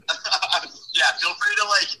feel free to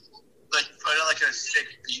put a sick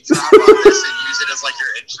beat drop on this and use it as like your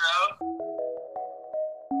intro.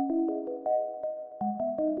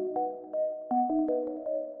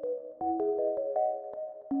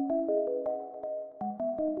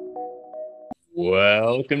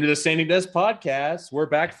 Welcome to the Standing Desk Podcast. We're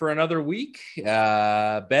back for another week.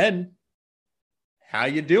 Ben, how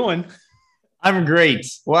you doing? I'm great.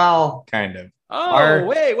 Well, kind of.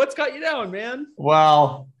 Wait, what's got you down, man?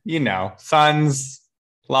 Well, Suns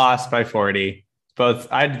lost by 40.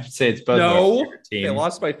 I'd say it's both. No, they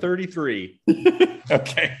lost by 33.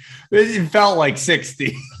 Okay. It felt like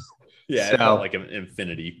 60. Yeah, it felt like an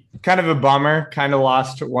infinity. Kind of a bummer. Kind of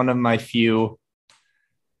lost one of my few.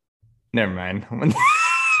 Never mind.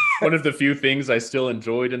 One of the few things I still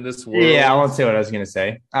enjoyed in this world. Yeah, I won't say what I was going to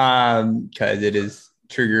say because it is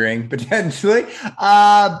triggering potentially.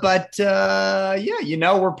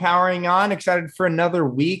 We're powering on. Excited for another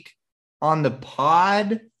week on the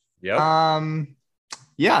pod.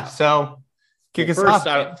 Yep. So kick us off.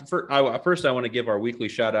 First, I want to give our weekly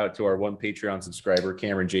shout out to our one Patreon subscriber,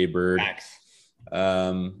 Cameron J. Bird.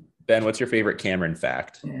 Ben, what's your favorite Cameron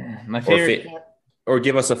fact? My favorite. Or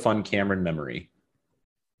give us a fun Cameron memory.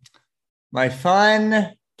 My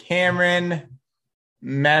fun Cameron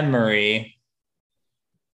memory.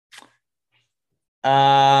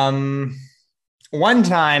 One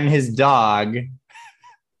time his dog.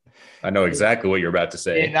 I know exactly what you're about to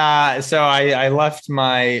say. So I left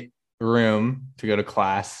my room to go to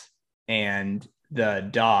class and the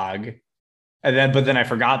dog. But then I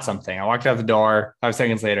forgot something. I walked out the door. 5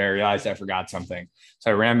 seconds later, I realized I forgot something.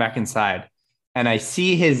 So I ran back inside. And I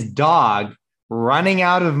see his dog running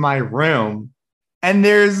out of my room, and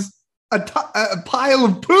there's a pile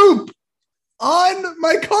of poop on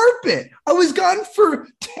my carpet. I was gone for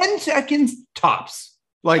 10 seconds tops.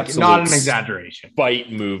 Not an exaggeration. Bite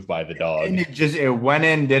move by the dog. And it went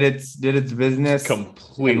in, did its business.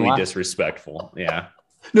 Completely disrespectful. Yeah.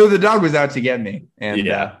 No, the dog was out to get me. And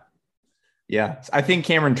yeah. I think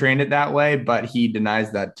Cameron trained it that way, but he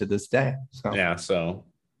denies that to this day. So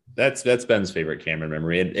that's Ben's favorite Cameron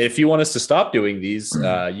memory. And if you want us to stop doing these,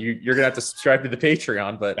 you're gonna have to subscribe to the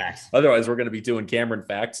Patreon. But otherwise, we're gonna be doing Cameron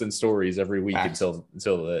facts and stories every week until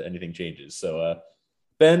anything changes. So,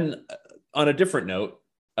 Ben, on a different note,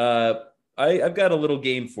 I've got a little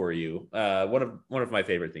game for you. One of my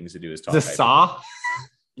favorite things to do is talk. The saw.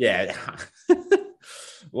 Yeah.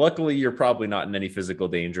 Luckily, you're probably not in any physical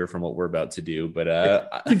danger from what we're about to do. But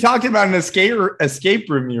you talked about an escape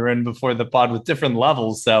room you were in before the pod with different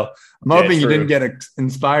levels. So I'm hoping you didn't get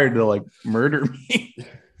inspired to murder me.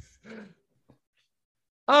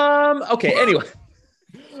 Okay. Anyway.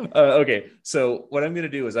 Okay. So what I'm going to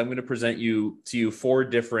do is I'm going to present to you 4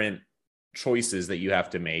 different choices that you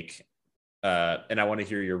have to make. And I want to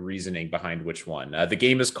hear your reasoning behind which one. The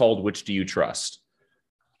game is called Which Do You Trust?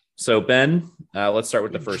 So, Ben, let's start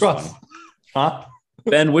with the first one. Huh?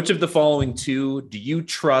 Ben, which of the following 2 do you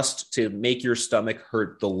trust to make your stomach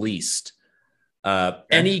hurt the least?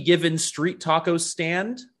 Any given street taco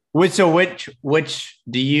stand? Which will make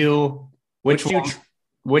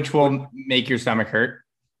your stomach hurt?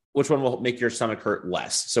 Which one will make your stomach hurt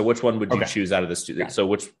less? So which one would you choose out of this? So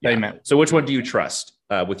which one do you trust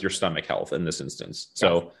with your stomach health in this instance?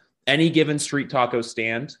 So any given street taco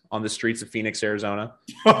stand on the streets of Phoenix, Arizona,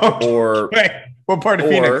 or what part of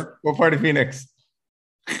Phoenix? What part of Phoenix?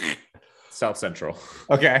 South Central.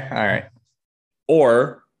 Okay, all right.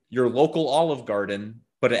 Or your local Olive Garden,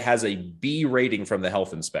 but it has a B rating from the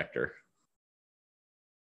health inspector.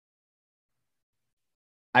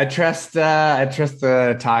 I trust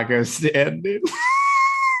the taco stand, dude.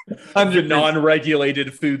 The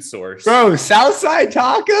non-regulated food source. Bro, Southside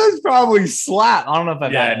tacos probably slap. I don't know if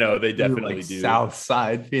I've had they definitely do.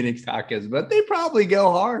 Southside Phoenix tacos, but they probably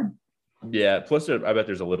go hard. Yeah, plus I bet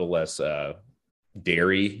there's a little less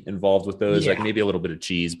dairy involved with those, like maybe a little bit of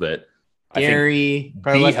cheese, but dairy.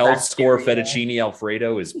 I think the health score fettuccine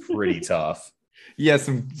Alfredo is pretty tough. Yeah,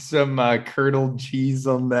 some curdled cheese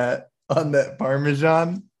on that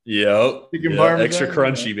Parmesan. Yep. Parmesan, extra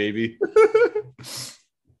crunchy, baby.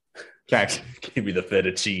 Okay. Give me the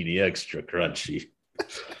fettuccine extra crunchy.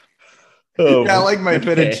 I like my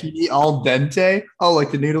fettuccine al dente. Oh,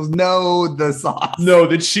 like the noodles? No, the sauce. No,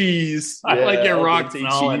 the cheese. I like it rock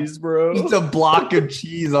solid. Cheese, bro. It's a block of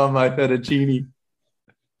cheese on my fettuccine.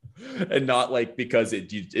 And not because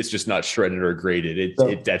it's just not shredded or grated.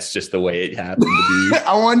 That's just the way it happened to be.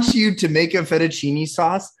 I want you to make a fettuccine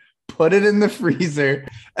sauce, put it in the freezer,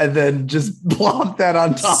 and then just plop that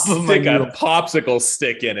on top of my noodles. Stick a popsicle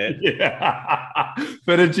stick in it. Yeah.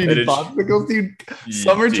 Fettuccine popsicles, dude.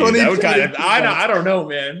 Summer 2020. I don't know,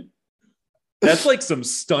 man. That's like some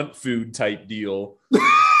stunt food type deal.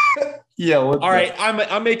 Yeah. All right,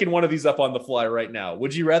 I'm making one of these up on the fly right now.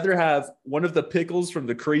 Would you rather have one of the pickles from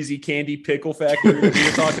the Crazy Candy Pickle Factory that we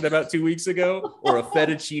were talking about 2 weeks ago, or a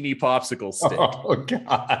fettuccine popsicle stick? Oh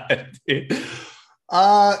God, dude.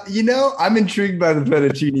 I'm intrigued by the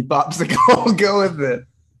fettuccine popsicle. I'll go with it.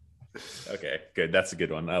 Okay, good. That's a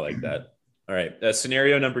good one. I like that. All right,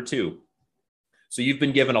 scenario number 2. So you've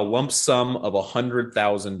been given a lump sum of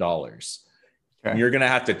 $100,000. Okay. You're going to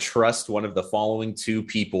have to trust one of the following 2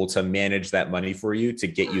 people to manage that money for you to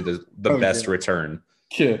get you the best return.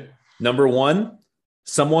 Okay. Number 1,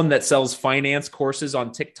 someone that sells finance courses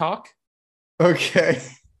on TikTok. Okay.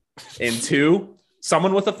 And 2,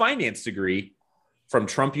 someone with a finance degree from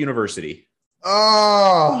Trump University.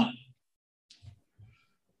 At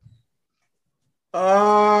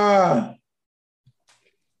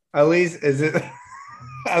least is it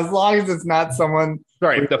as long as it's not someone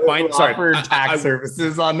offer tax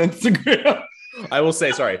services on Instagram. I will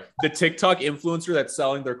say, the TikTok influencer that's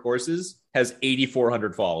selling their courses has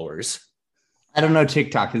 8,400 followers. I don't know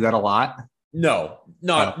TikTok. Is that a lot? No,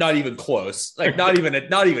 not even close. Like not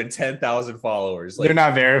even 10,000 followers. Like, they're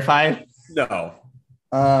not verified. No.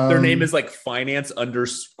 Their name is like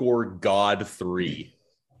finance_God3.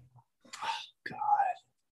 God.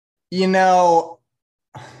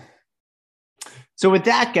 So with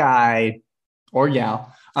that guy or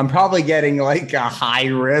gal, I'm probably getting like a high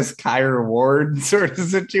risk, high reward sort of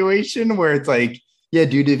situation where it's like, yeah,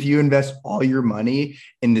 dude, if you invest all your money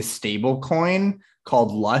in this stable coin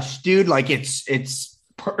called Lush, dude, like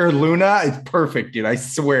or Luna, it's perfect, dude. I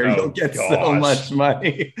swear you'll get so much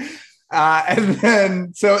money. And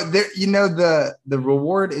then, so there, the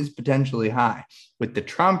reward is potentially high. With the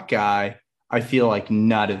Trump guy, I feel like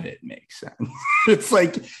none of it makes sense. It's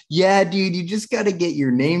like, yeah, dude, you just got to get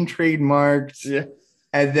your name trademarked. Yeah.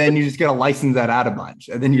 And then you just got to license that out a bunch.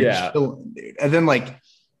 And then you're chilling, dude. And then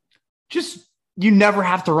you never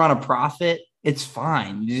have to run a profit. It's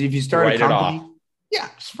fine. If you start a company,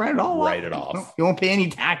 just write it all Write it off. You won't pay any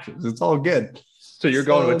taxes. It's all good. So you're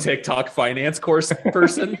going with TikTok finance course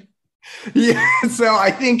person? Yeah. So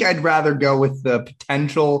I think I'd rather go with the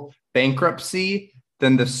potential bankruptcy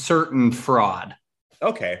than the certain fraud.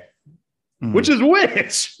 Okay. Which is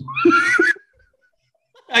which?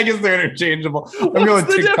 I guess they're interchangeable. I'm going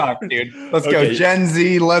TikTok, dude. Let's go. Gen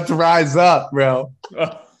Z, let's rise up, bro.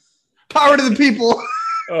 Power to the people.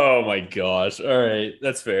 Oh my gosh. All right.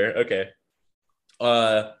 That's fair. Okay.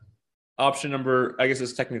 Option number, I guess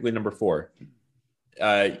it's technically number 4.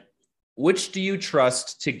 Which do you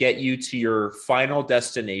trust to get you to your final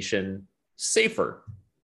destination safer?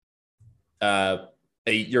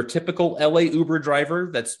 Your typical LA Uber driver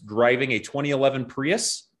that's driving a 2011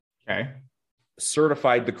 Prius. Okay.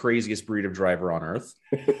 Certified the craziest breed of driver on earth.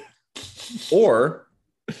 Or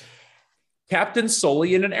Captain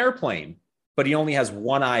Sully in an airplane, but he only has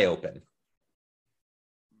one eye open.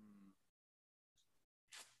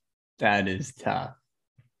 That is tough.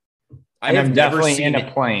 I'm definitely in a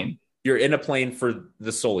plane. You're in a plane for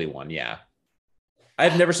the Sully one, yeah.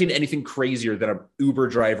 I've never seen anything crazier than an Uber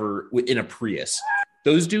driver in a Prius.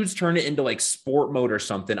 Those dudes turn it into like sport mode or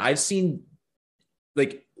something. I've seen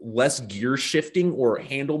like less gear shifting or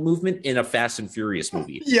handle movement in a Fast and Furious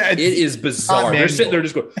movie. Yeah, it is bizarre. They're sitting there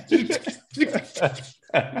just going,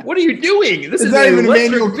 what are you doing? This is not even a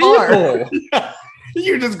manual car.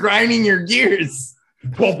 You're just grinding your gears.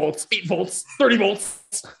 12 volts, 8 volts, 30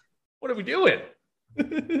 volts. What are we doing?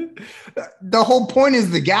 The whole point is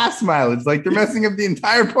the gas mileage. Like they're messing up the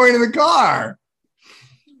entire point of the car.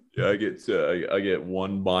 Yeah, I get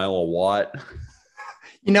 1 mile a watt.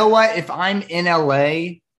 You know what? If I'm in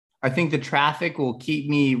LA, I think the traffic will keep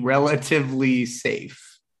me relatively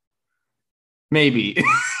safe. Maybe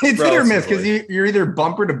it's hit or miss because you're either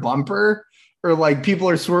bumper to bumper or like people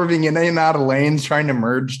are swerving in and out of lanes trying to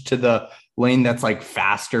merge to the lane that's like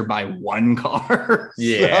faster by 1 car.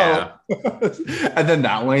 Yeah. And then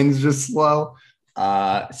that lane's just slow.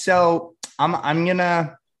 So I'm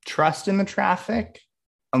gonna trust in the traffic.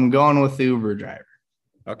 I'm going with the Uber driver.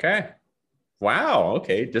 Okay. Wow.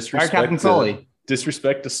 Okay. Disrespect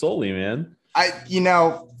to Sully, man. You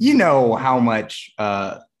know how much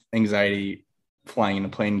anxiety flying in a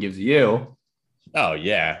plane gives you. Oh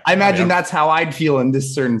yeah. I imagine that's how I'd feel in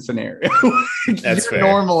this certain scenario. That's fair.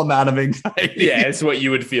 Normal amount of anxiety. Yeah, it's what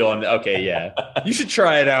you would feel. Okay, yeah. You should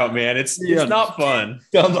try it out, man. It's not fun.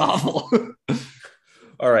 Sounds awful.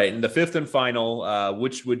 All right, and the 5th and final,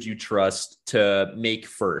 which would you trust to make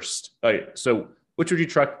first? All right, so which would you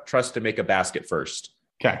trust to make a basket first?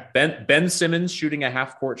 Okay. Ben Simmons shooting a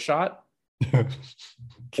half-court shot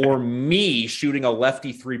or me shooting a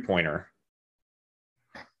lefty three-pointer?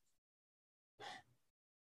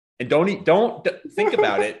 And don't think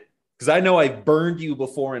about it, because I know I've burned you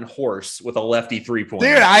before in horse with a lefty 3-pointer.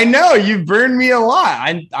 Dude, I know you've burned me a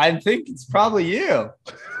lot. I think it's probably you.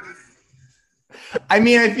 I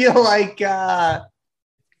mean, I feel like I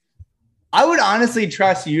would honestly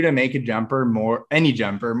trust you to make any jumper more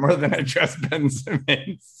than I trust Ben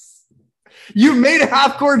Simmons. You've made a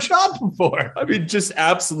half-court shot before. I mean, just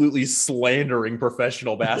absolutely slandering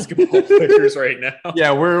professional basketball players right now.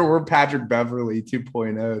 Yeah, we're Patrick Beverly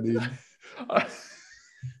 2.0, dude.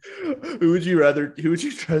 Who would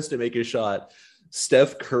you trust to make a shot?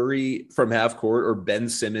 Steph Curry from half court or Ben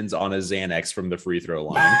Simmons on a Xanax from the free throw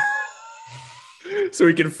line? So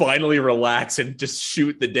he can finally relax and just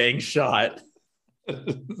shoot the dang shot.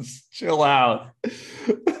 Chill out.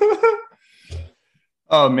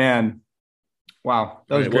 Oh man. Wow.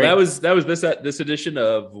 That was great. Well, that was this edition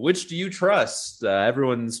of Which Do You Trust?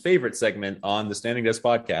 Everyone's favorite segment on the Standing Desk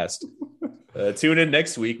podcast. Tune in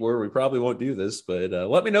next week where we probably won't do this, but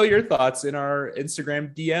let me know your thoughts in our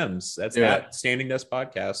Instagram DMs. That's at Standing Desk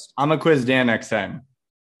Podcast. I'm going to quiz Dan next time.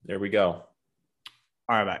 There we go.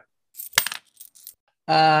 All right, bye.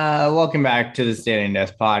 Welcome back to the Standing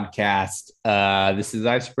Desk Podcast. This is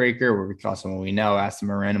Icebreaker, where we call someone we know, ask them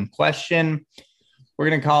a random question. We're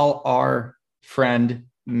going to call our friend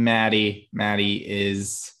Maddie. Maddie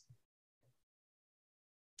is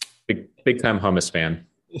big time hummus fan.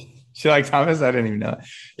 She likes hummus? I didn't even know.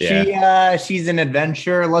 Yeah. She's an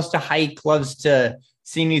adventurer, loves to hike, loves to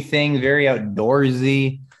see new things, very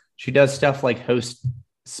outdoorsy. She does stuff like host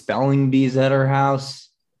spelling bees at her house.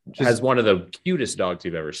 Has one of the cutest dogs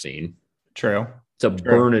you've ever seen. True. It's a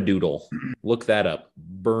Bernedoodle. Look that up.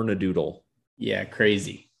 Bernedoodle. Yeah,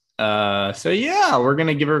 crazy. So yeah, we're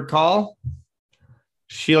gonna give her a call.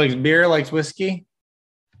 She likes beer, likes whiskey.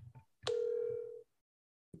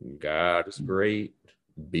 God is great.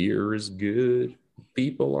 Beer is good.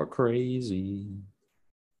 People are crazy.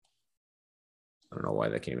 I don't know why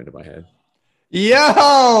that came into my head.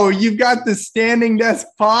 Yo, you've got the Standing Desk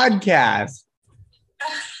Podcast.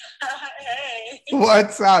 Hey.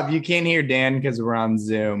 What's up? You can't hear Dan because we're on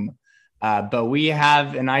Zoom. But we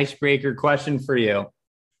have an icebreaker question for you.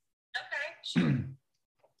 Okay.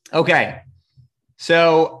 Okay.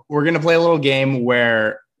 So we're going to play a little game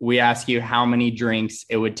where we ask you how many drinks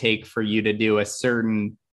it would take for you to do a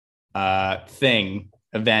certain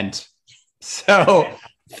event. So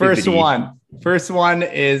first one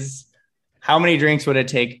is, how many drinks would it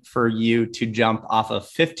take for you to jump off a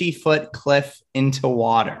 50-foot cliff into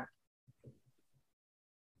water?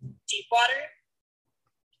 Deep water?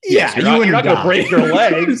 Yeah, you're not going to break your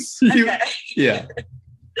legs. Yeah.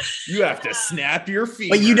 You have to snap your feet.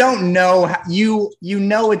 But you don't know, you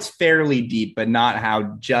know it's fairly deep, but not how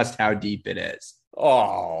deep it is.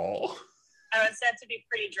 Oh. I was said to be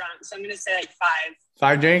pretty drunk, so I'm going to say like 5.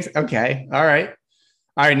 5 drinks? Okay. All right,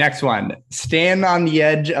 next one. Stand on the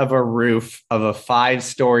edge of a roof of a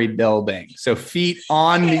 5-story building. So feet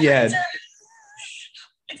on the edge.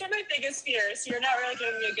 It's my biggest fear, so you're not really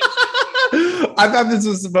giving me a good chance. I thought this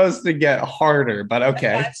was supposed to get harder, but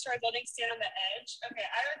okay. A 5-story building, stand on the edge. Okay,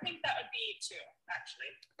 I would think that would be 2, actually.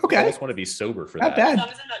 Okay. I just want to be sober for not that. Bad. As long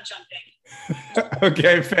as I'm not jumping.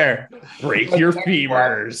 Okay, fair. Break your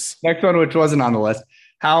femurs. Next one, which wasn't on the list.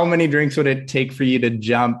 How many drinks would it take for you to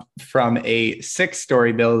jump from a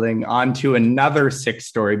 6-story building onto another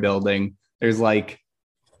 6-story building? There's like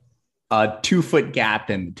a 2-foot gap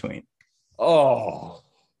in between. Oh.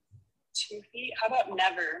 2 feet? How about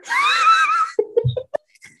never?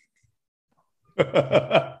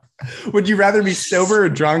 Would you rather be sober or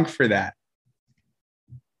drunk for that?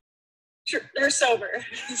 Sure, they're sober.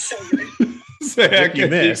 Sober. So if you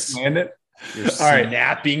miss, it. You're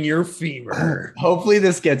snapping your femur. Hopefully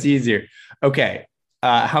this gets easier. Okay.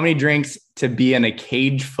 How many drinks to be in a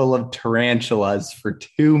cage full of tarantulas for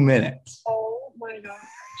 2 minutes? Oh my gosh.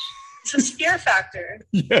 It's a scare factor.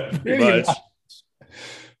 Yeah, pretty much.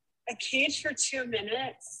 A cage for 2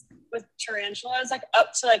 minutes with tarantulas, like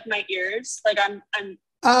up to like my ears. Like I'm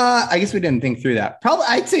I guess we didn't think through that. Probably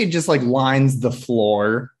I'd say just like lines the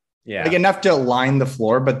floor. Yeah. Like enough to line the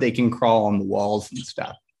floor, but they can crawl on the walls and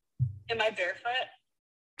stuff. Am I barefoot?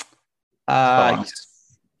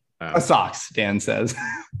 Socks, Dan says.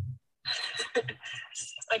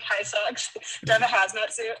 Like high socks. Do I have a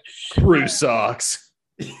hazmat suit? Crew socks.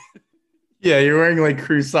 Yeah, you're wearing like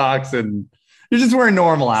crew socks and you're just wearing a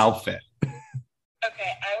normal outfit. Okay,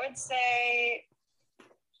 I would say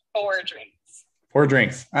 4 drinks. 4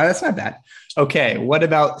 drinks. That's not bad. Okay, what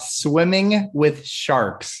about swimming with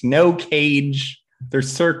sharks? No cage. They're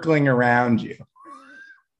circling around you.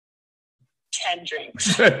 10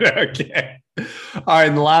 drinks. Okay. All right,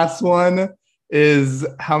 the last one is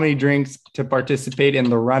how many drinks to participate in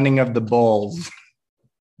the running of the bulls?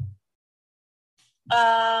 2.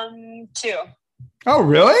 Oh,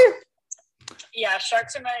 really? Yeah,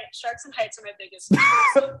 sharks and heights are my biggest fears.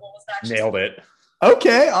 So bulls actually. Nailed it.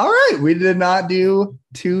 Okay, all right. We did not do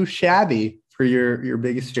too shabby for your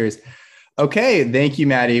biggest fears. Okay, thank you,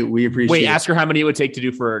 Maddie. We appreciate it. Wait, ask her how many it would take to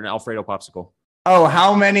do for an Alfredo popsicle. Oh,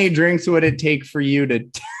 how many drinks would it take for you to...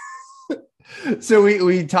 So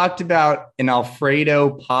we talked about an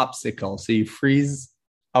Alfredo popsicle. So you freeze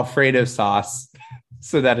Alfredo sauce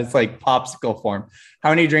so that it's like popsicle form. How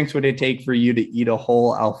many drinks would it take for you to eat a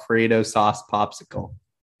whole Alfredo sauce popsicle?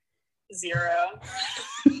 0.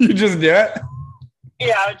 You just do it?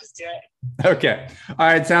 Yeah, I would just do it. Okay. All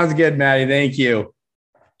right. Sounds good, Maddie. Thank you.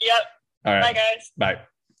 Yep. All right. Bye, guys. Bye.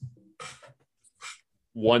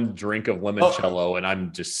 One drink of limoncello, and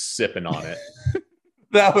I'm just sipping on it.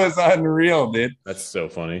 That was unreal, dude. That's so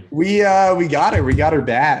funny. We got her. We got her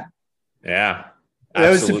bad. Yeah. It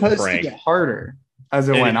was Absolute supposed prank. to get harder as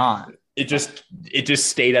it went on. It just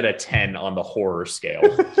stayed at a 10 on the horror scale.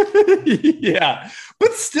 Yeah.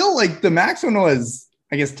 But still, like, the max one was,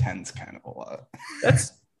 I guess 10's kind of a lot.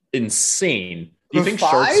 That's insane. Do you think 5?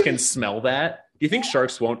 sharks can smell that? Do you think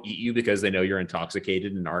sharks won't eat you because they know you're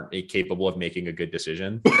intoxicated and aren't capable of making a good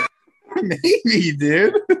decision? Maybe,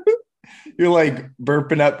 dude. You're like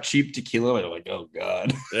burping up cheap tequila. You're like, oh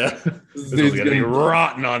God. Yeah. This is gonna be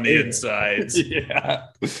rotten on the insides. Yeah.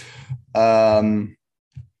 All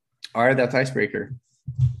right, that's Icebreaker.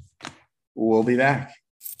 We'll be back.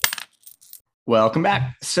 Welcome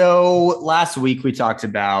back. So last week we talked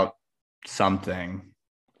about something,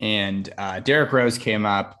 and Derrick Rose came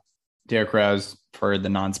up. Derrick Rose, for the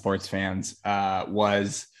non-sports fans,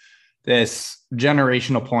 was this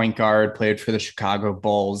generational point guard, played for the Chicago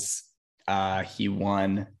Bulls. He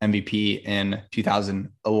won MVP in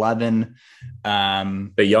 2011.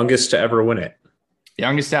 The youngest to ever win it.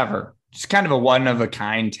 Youngest ever. Just kind of a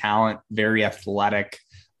one-of-a-kind talent, very athletic,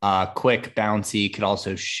 quick, bouncy, could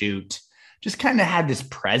also shoot. Just kind of had this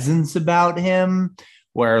presence about him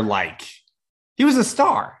where, like, he was a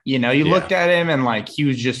star. You know, you looked at him and, like, he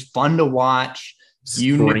was just fun to watch.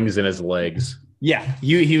 Springs in his legs. Yeah,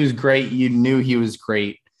 he was great. You knew he was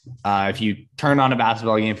great. If you turn on a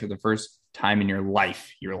basketball game for the first time in your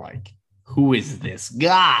life, you're like, who is this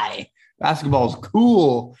guy? Basketball's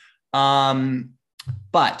cool.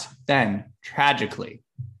 But then tragically,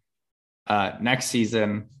 next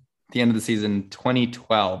season, at the end of the season,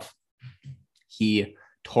 2012, he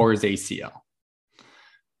tore his ACL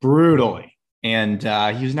brutally. And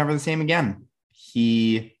he was never the same again.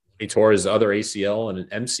 He tore his other ACL and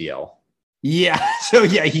an MCL. Yeah. So,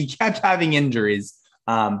 yeah, he kept having injuries.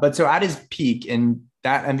 But so at his peak in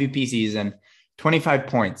that MVP season, 25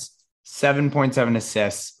 points, 7.7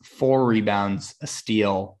 assists, 4 rebounds, a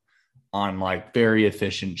steal on, like, very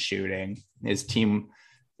efficient shooting. That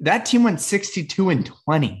team went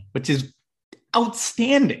 62-20, which is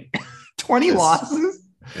outstanding. 20 losses.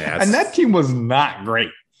 Yeah, and that team was not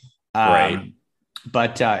great. Right.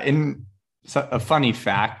 But in a funny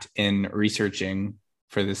fact in researching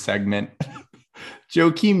for this segment,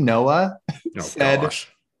 Joakim Noah said,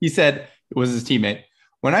 it was his teammate,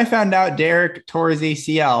 when I found out Derrick tore his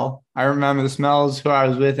ACL, I remember the smells, who I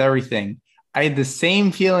was with, everything. I had the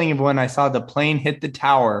same feeling of when I saw the plane hit the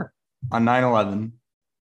tower on 9/11.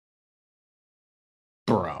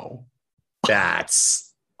 Bro.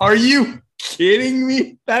 Are you kidding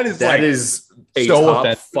me? That is a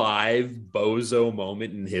top 5 bozo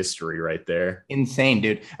moment in history right there. Insane,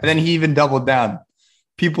 dude. And then he even doubled down.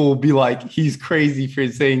 People will be like, he's crazy for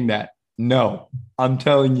saying that. No, I'm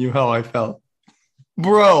telling you how I felt.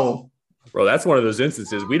 Bro, that's one of those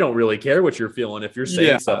instances. We don't really care what you're feeling if you're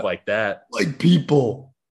saying stuff like that. Like,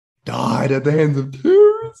 people died at the hands of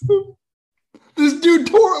terrorism. This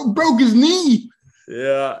dude broke his knee.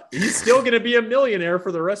 Yeah, he's still going to be a millionaire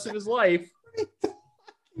for the rest of his life. He's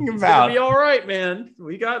going to be all right, man.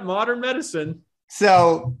 We got modern medicine.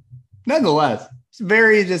 So, nonetheless, it's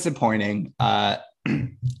very disappointing.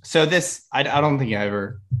 So this, I don't think I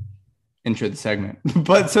ever introed the segment,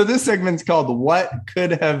 but so this segment's called What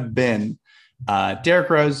Could Have Been. Derrick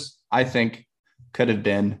Rose, I think, could have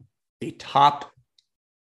been a top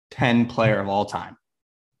 10 player of all time.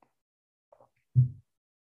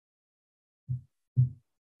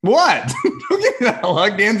 What? Don't give me that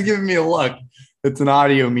look. Dan's giving me a look. It's an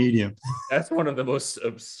audio medium. That's one of the most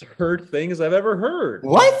absurd things I've ever heard.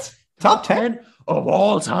 What? Top 10 of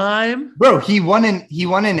all time? Bro, he won an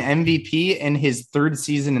MVP in his 3rd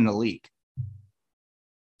season in the league.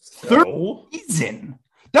 So? 3rd season.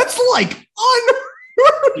 That's like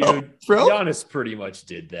unreal. Dude, bro. Giannis pretty much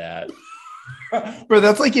did that. Bro,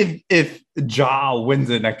 that's like if Ja wins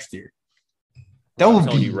it next year. That would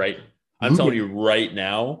be right. I'm telling you right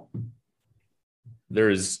now,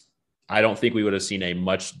 I don't think we would have seen a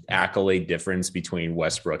much accolade difference between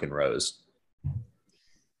Westbrook and Rose.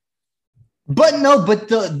 But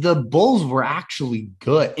the Bulls were actually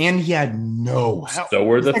good, and he had no help. So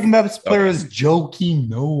were the second best player is Joakim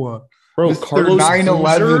Noah. Bro, Mr. Carlos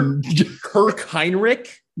 9/11. Kirk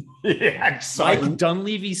Heinrich, Yeah, Mike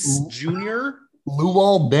Dunleavy Jr.,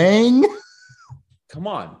 Luol Deng. Come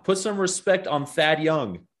on, put some respect on Thad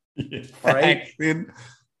Young. All right.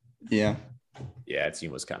 Yeah. Yeah, that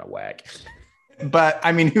team was kind of whack. But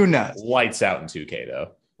I mean, who knows? Lights out in 2K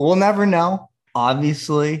though. We'll never know,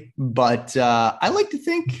 obviously. But I like to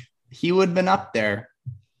think he would have been up there.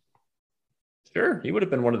 Sure, he would have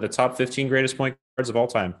been one of the top 15 greatest point guards of all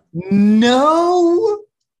time. No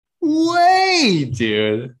way,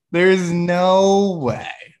 dude. There's no way.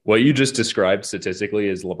 What you just described statistically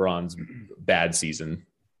is LeBron's bad season.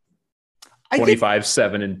 25,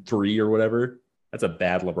 7, and 3 or whatever. That's a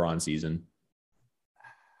bad LeBron season.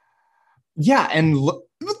 Yeah, and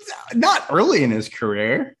not early in his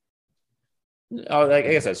career. Oh, I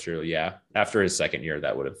guess that's true. Yeah. After his second year,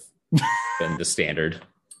 that would have been the standard.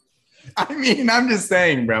 I mean, I'm just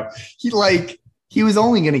saying, bro. He was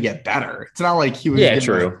only going to get better. It's not like he was going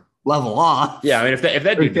to level off. Yeah, I mean,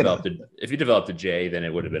 if he developed a J, then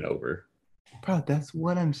it would have been over. Bro, that's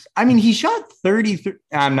what I mean, he shot 33.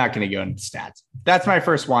 I'm not going to go into stats. That's my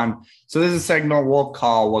first one. So this is a segment we'll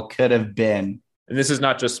call what could have been. And this is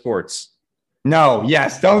not just sports. No,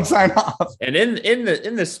 yes, don't sign off. And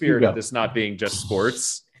in the spirit of this not being just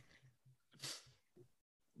sports,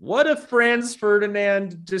 what if Franz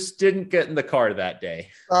Ferdinand just didn't get in the car that day?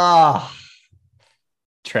 Ah,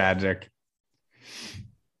 tragic.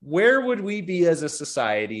 Where would we be as a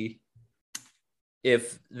society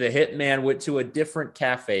if the hitman went to a different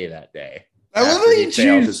cafe that day? I love that you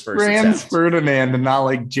choose Franz Ferdinand and not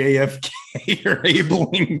like JFK or Abe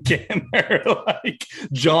Lincoln or like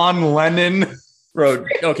John Lennon. Bro,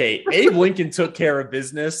 okay, Abe Lincoln took care of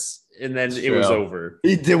business and then it was over.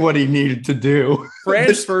 He did what he needed to do.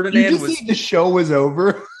 Franz Ferdinand the show was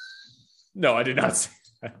over. No, I did not say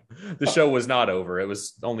that. The show was not over. It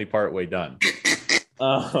was only partway done.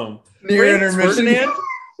 Franz Ferdinand,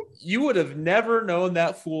 you would have never known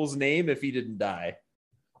that fool's name if he didn't die.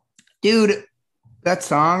 Dude, that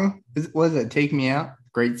song, was it Take Me Out?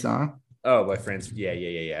 Great song. Oh, by Franz.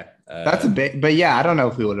 Yeah. That's a bit, but yeah, I don't know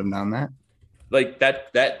if we would have known that. Like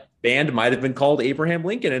that band might have been called Abraham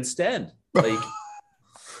Lincoln instead. Like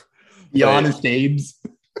The Honest Abes.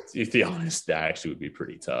 To be honest, that actually would be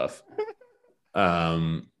pretty tough.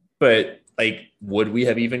 But like, would we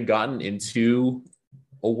have even gotten into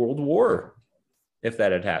a world war if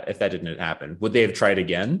that if that didn't happen? Would they have tried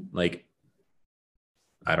again? Like,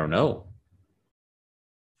 I don't know.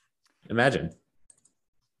 Imagine.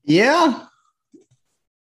 Yeah.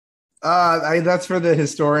 That's for the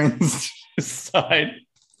historians to decide.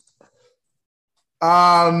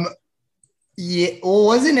 Yeah. Well,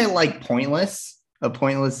 wasn't it like pointless? A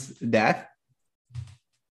pointless death?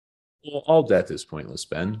 Well, all death is pointless,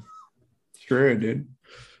 Ben. True, dude.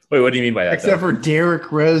 Wait, what do you mean by that? Except for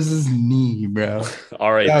Derrick Rose's knee, bro.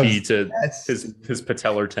 R.I.P. to his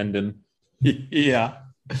patellar tendon. Yeah.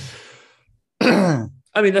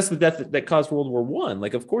 I mean, that's the death that caused World War I.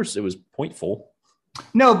 Like, of course, it was pointful.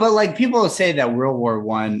 No, but like people say that World War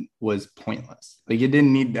I was pointless. Like it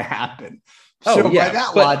didn't need to happen. Oh, so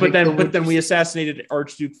yeah. But then we assassinated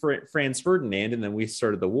Archduke Franz Ferdinand, and then we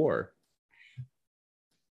started the war.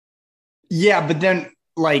 Yeah, but then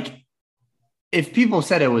like if people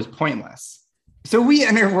said it was pointless, so we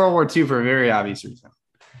entered World War II for a very obvious reason.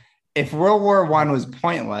 If World War I was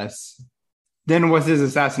pointless, then was his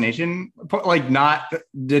assassination like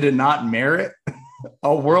did it not merit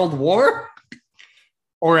a world war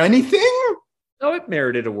or anything? No, it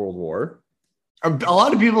merited a world war. A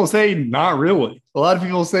lot of people say not really. A lot of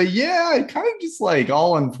people say, yeah, it kind of just like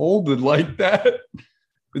all unfolded like that.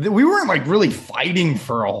 We weren't like really fighting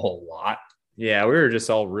for a whole lot. Yeah, we were just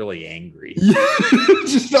all really angry.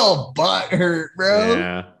 Just all butthurt, bro.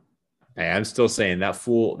 Yeah. Hey, I'm still saying that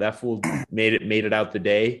fool made it out the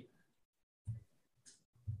day.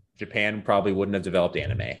 Japan probably wouldn't have developed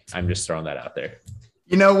anime. I'm just throwing that out there.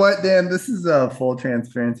 You know what, Dan? This is a full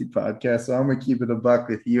transparency podcast, so I'm going to keep it a buck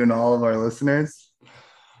with you and all of our listeners.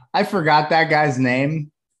 I forgot that guy's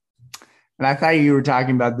name, and I thought you were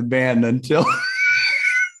talking about the band until...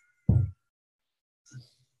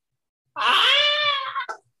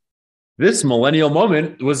 This millennial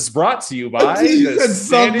moment was brought to you by... You said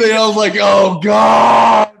something, I was like, oh,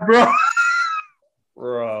 God, bro.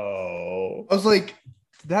 Bro. I was like,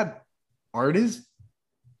 did that artist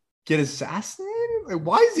get assassinated? Like,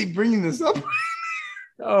 why is he bringing this up?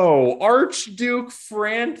 Oh, Archduke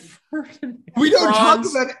Franz. We don't talk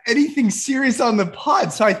about anything serious on the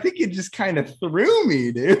pod, so I think it just kind of threw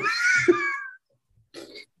me, dude.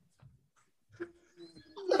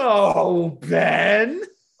 Oh, Ben.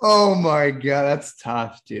 Oh my God, that's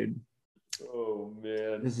tough, dude. Oh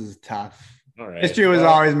man, this is tough. All right. History was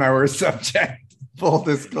always my worst subject. Full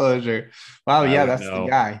disclosure. Wow, yeah, that's the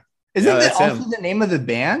guy. Isn't that also the name of the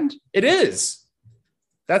band? It is.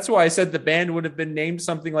 That's why I said the band would have been named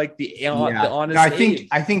something like the Honest Abe.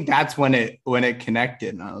 I think that's when it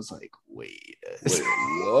connected, and I was like, wait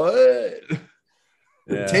what?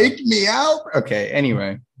 Yeah. Take me out. Okay.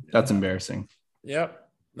 Anyway, that's embarrassing. Yep,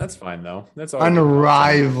 that's fine though. That's all.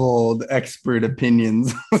 Unrivaled expert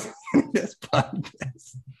opinions in this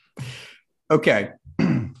podcast. Okay,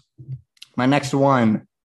 my next one.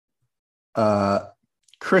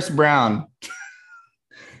 Chris Brown.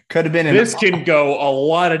 Could have been this can go a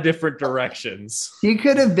lot of different directions. He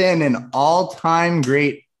could have been an all-time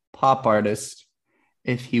great pop artist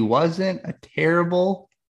if he wasn't a terrible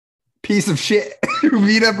piece of shit who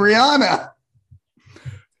beat up Rihanna.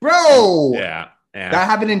 Bro. Yeah. That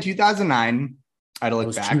happened in 2009. I had to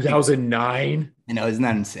look back. 2009? I know, isn't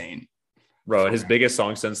that insane? Bro, his biggest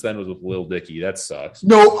song since then was with Lil Dicky. That sucks.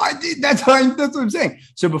 No, I did. That's what I'm saying.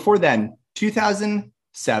 So before then,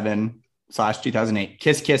 2007/2008,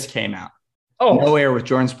 Kiss Kiss came out. Oh, No Air with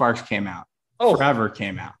Jordan Sparks came out. Oh, Forever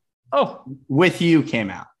came out. Oh, With You came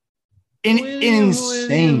out.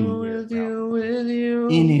 Insane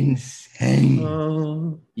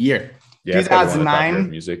year. Yeah, 2009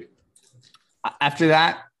 music. After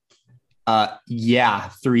that,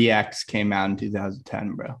 3X came out in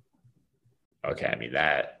 2010, bro. Okay, I mean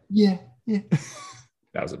that. Yeah.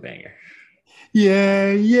 That was a banger.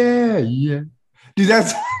 Yeah. Dude,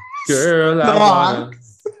 that's girl. I wanna...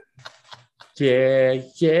 Yeah.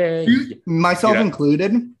 Dude, myself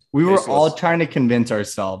included. We were all trying to convince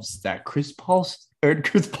ourselves that Chris Brown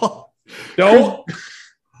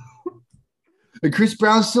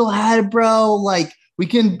still had it, bro. Like we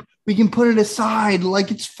can put it aside.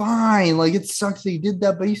 Like it's fine. Like it sucks that he did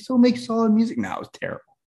that, but he still makes solid music. Now it was terrible.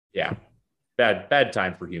 Yeah, bad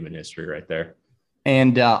time for human history right there.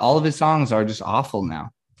 And all of his songs are just awful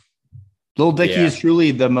now. Lil Dicky is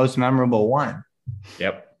truly the most memorable one.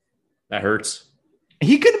 Yep, that hurts.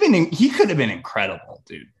 He could have been incredible,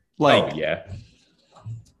 dude. Like,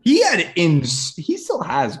 he still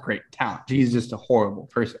has great talent. He's just a horrible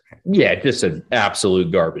person. Yeah, just an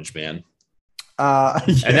absolute garbage man.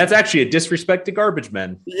 And that's actually a disrespect to garbage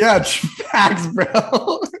men. Yeah, facts, bro.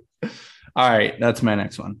 All right, that's my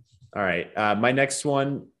next one. All right, my next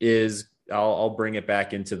one is I'll bring it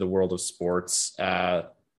back into the world of sports.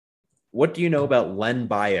 What do you know about Len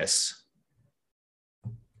Bias?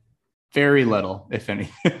 Very little, if any.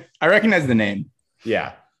 I recognize the name.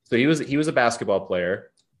 Yeah. So he was a basketball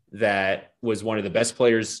player that was one of the best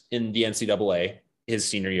players in the NCAA his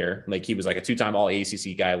senior year. Like he was like a 2-time all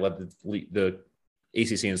ACC guy, led the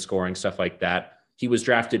ACC in scoring, stuff like that. He was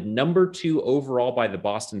drafted number 2 overall by the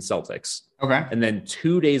Boston Celtics. Okay. And then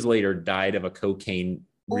 2 days later died of a cocaine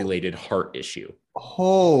related heart issue.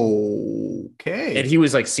 Okay. And he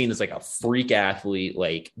was like seen as like a freak athlete.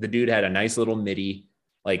 Like the dude had a nice little midi.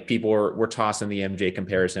 Like people were tossing the MJ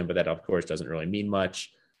comparison, but that of course doesn't really mean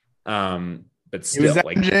much. But still, was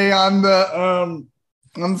like MJ on the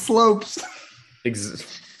slopes.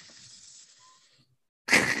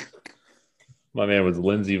 My man was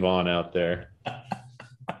Lindsey Vonn out there.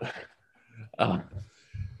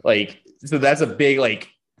 So that's a big like.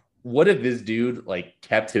 What if this dude like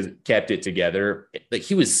kept it together? Like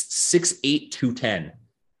he was 6'8", 210.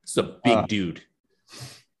 It's a big dude.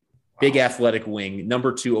 Big athletic wing,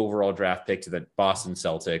 number 2 overall draft pick to the Boston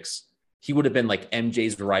Celtics. He would have been like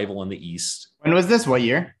MJ's rival in the East. When was this? What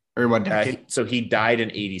year? Or what decade? So he died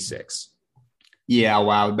in 86. Yeah,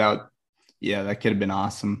 wow. That could have been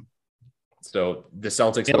awesome. So the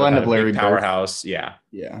Celtics would have had a big powerhouse. Yeah,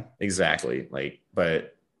 exactly. Like,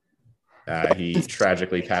 but he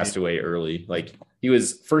tragically passed away early. Like he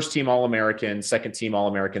was first team All-American, second team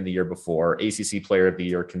All-American the year before, ACC Player of the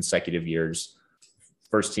Year consecutive years.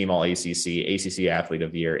 First team All-ACC, ACC Athlete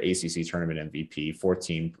of the Year, ACC Tournament MVP, fourth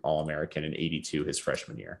team All-American in 82 his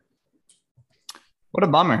freshman year. What a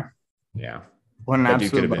bummer. Yeah. What an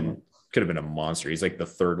absolute bummer. Could have been a monster. He's like the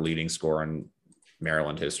 3rd leading scorer in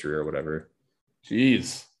Maryland history or whatever.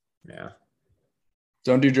 Jeez. Yeah.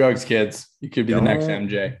 Don't do drugs, kids. You could be the next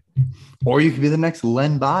MJ. Or you could be the next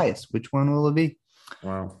Len Bias. Which one will it be?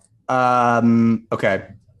 Wow. Okay.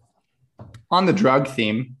 On the drug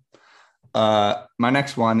theme, My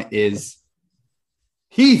next one is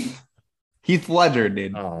Heath Ledger,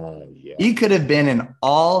 dude. Oh, yeah. He could have been an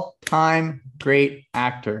all-time great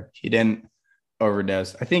actor if he didn't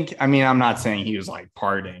overdose. I'm not saying he was like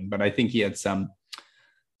partying, but I think he had some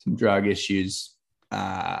drug issues.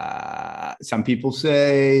 Some people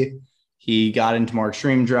say he got into more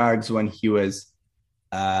extreme drugs when he was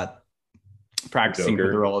practicing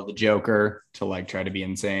for the role of the Joker to like try to be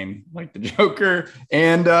insane like the Joker.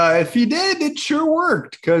 And if he did, it sure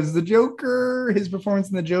worked because the Joker, his performance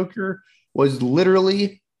in the Joker was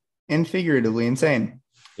literally and figuratively insane.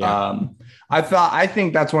 Yeah. I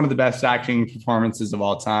think that's one of the best acting performances of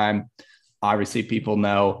all time. Obviously, people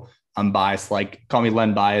know I'm biased. Like, call me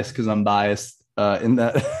Len biased because I'm biased in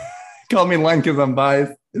that. Call me Len because I'm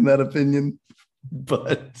biased in that opinion.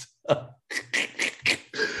 But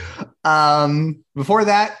before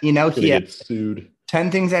that, he had sued.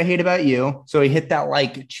 10 Things I Hate About You. So he hit that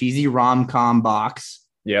like cheesy rom-com box.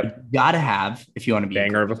 Yep. You gotta have if you want to be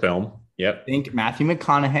banger of a film. Yep. I think Matthew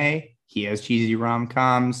McConaughey, he has cheesy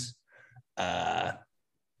rom-coms.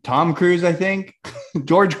 Tom Cruise, I think.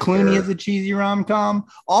 George Clooney has a cheesy rom-com.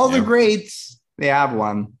 All the greats, they have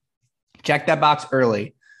one. Check that box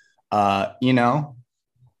early.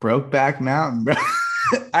 Brokeback Mountain.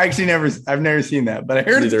 I've never seen that, but I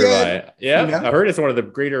heard it's good. Yeah, I heard it's one of the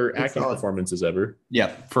greater acting performances ever. Yeah,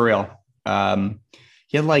 for real.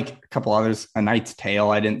 He had like a couple others. A Knight's Tale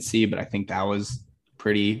I didn't see, but I think that was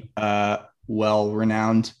pretty well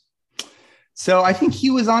renowned. So I think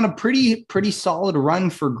he was on a pretty solid run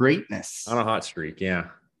for greatness. On a hot streak, yeah.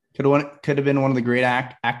 Could have been one of the great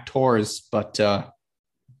actors, but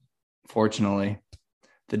fortunately,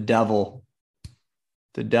 the devil's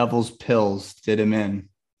pills did him in.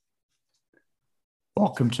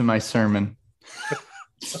 Welcome to my sermon.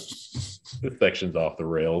 The section's off the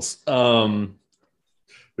rails.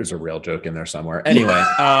 There's a rail joke in there somewhere. Anyway,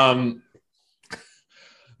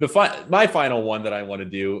 my final one that I want to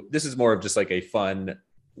do, this is more of just like a fun,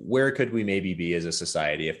 where could we maybe be as a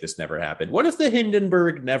society if this never happened? What if the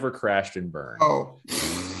Hindenburg never crashed and burned? Oh.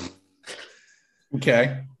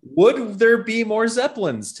 Okay. Would there be more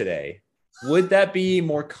Zeppelins today? Would that be a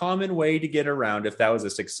more common way to get around if that was a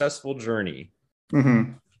successful journey?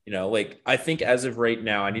 Mm-hmm. I think as of right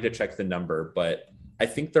now, I need to check the number, but I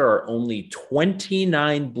think there are only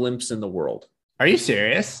 29 blimps in the world. Are you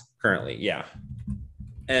serious? Currently, yeah.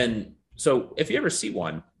 And so if you ever see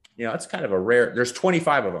one, it's kind of a rare, there's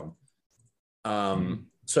 25 of them.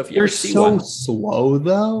 So if you ever see one. They're so slow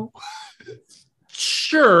though.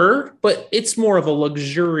 Sure, but it's more of a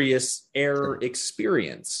luxurious air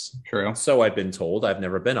experience. True. So I've been told. I've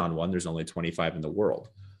never been on one. There's only 25 in the world.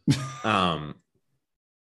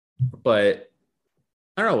 But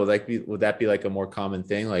I don't know. Would that be like a more common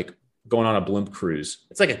thing? Like going on a blimp cruise.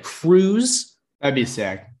 It's like a cruise. That'd be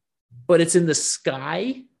sick. But it's in the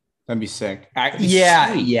sky. That'd be sick.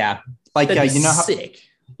 Yeah. Like sick.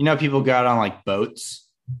 People got on like boats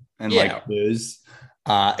and like booze.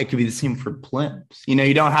 It could be the same for blimps.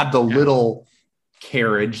 You don't have the little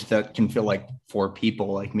carriage that can fit like 4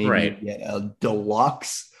 people. Like maybe you get a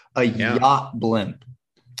deluxe, yacht blimp.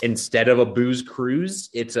 Instead of a booze cruise,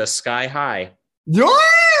 it's a sky high.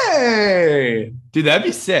 Yay! Dude, that'd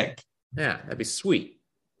be sick. Yeah, that'd be sweet.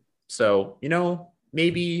 So,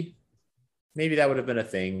 maybe that would have been a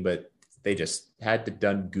thing, but they just had to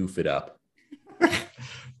goof it up.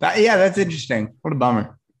 That's interesting. What a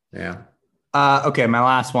bummer. Yeah. Okay, my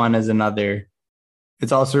last one is another.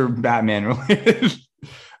 It's also Batman related.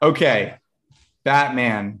 Okay,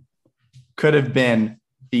 Batman could have been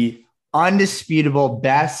the undisputable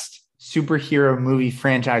best superhero movie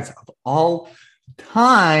franchise of all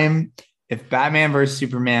time if Batman versus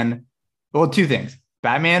Superman. Well, 2 things.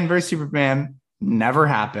 Batman versus Superman never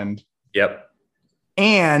happened. Yep.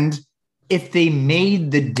 And if they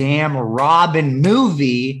made the damn Robin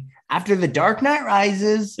movie after The Dark Knight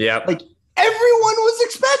Rises, like everyone was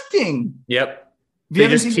expecting. Yep. They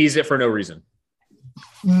just tease it for no reason.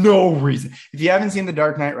 No reason. If you haven't seen The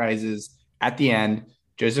Dark Knight Rises, at the end,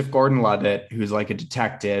 Joseph Gordon-Levitt, who's like a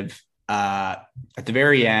detective, at the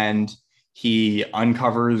very end, he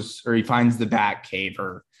uncovers or he finds the Batcave,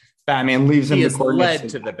 or Batman leaves him. He is led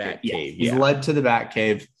to the Batcave. Yeah, he's led to the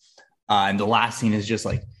Batcave. And the last scene is just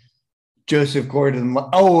like Joseph Gordon.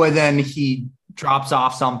 Oh, and then he drops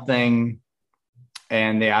off something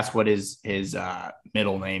and they ask what his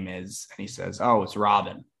middle name is. And he says, oh, it's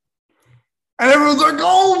Robin. And everyone's like,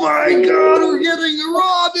 oh my God, we're getting a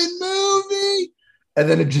Robin movie. And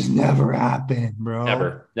then it just never happened, bro.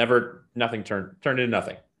 Never, nothing turned into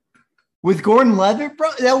nothing. With Gordon-Levitt,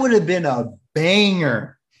 bro, that would have been a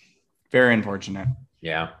banger. Very unfortunate.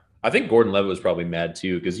 Yeah. I think Gordon Levitt was probably mad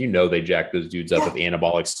too, because they jacked those dudes up with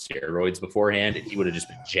anabolic steroids beforehand, and he would have just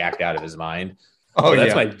been jacked out of his mind. Oh,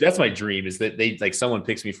 that's my dream, is that they like someone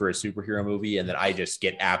picks me for a superhero movie and that I just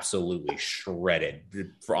get absolutely shredded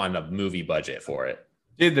on a movie budget for it.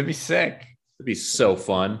 Dude, that'd be sick. It'd be so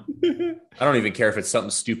fun. I don't even care if it's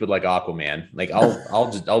something stupid like Aquaman. Like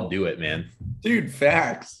I'll do it, man. Dude,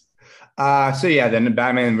 facts. So yeah, then the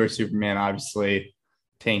Batman vs Superman, obviously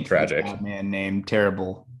tragic. Batman name,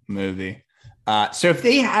 terrible movie. So if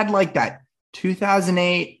they had like that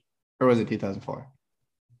 2008 or was it 2004?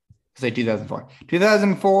 Say 2004.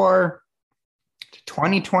 2004 to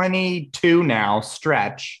 2022 now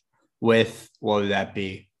stretch with, what would that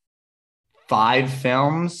be? 5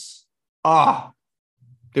 films.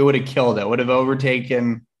 They would have killed it. Would have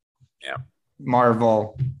overtaken. Yeah.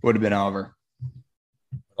 Marvel would have been over.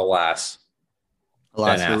 Alas.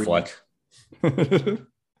 Ben Affleck.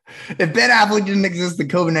 If Ben Affleck didn't exist, the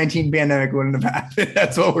COVID-19 pandemic wouldn't have happened.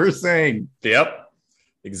 That's what we're saying. Yep.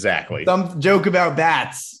 Exactly. Some joke about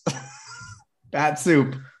bats. Bat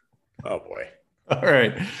soup. Oh, boy. All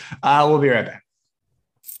right. We'll be right back.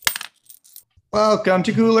 Welcome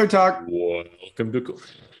to Cooler Talk. Welcome to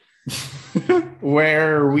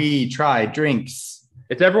where we try drinks.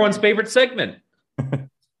 It's everyone's favorite segment.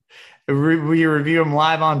 We review them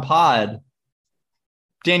live on pod.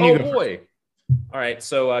 Dan, you go. Boy. All right.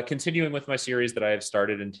 So continuing with my series that I have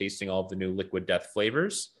started and tasting all of the new Liquid Death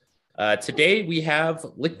flavors. Today we have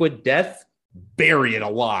Liquid Death Bury It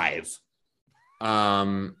Alive.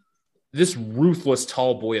 This ruthless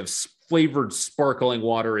tall boy of flavored sparkling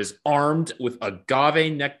water is armed with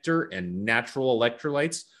agave nectar and natural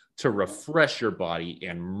electrolytes to refresh your body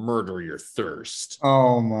and murder your thirst.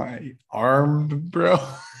 Oh my, armed, bro.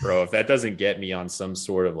 Bro, if that doesn't get me on some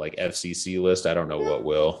sort of like FCC list, I don't know what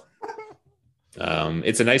will.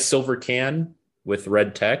 It's a nice silver can with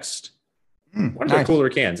red text. One of the cooler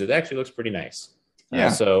cans. It actually looks pretty nice. Yeah.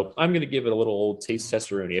 So I'm going to give it a little old taste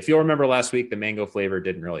testaroonie. If you'll remember last week, the mango flavor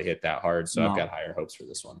didn't really hit that hard, so I've got higher hopes for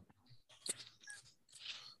this one.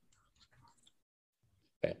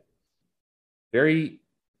 Okay.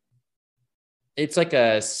 It's like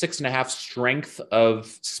a 6.5 strength of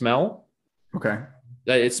smell. Okay.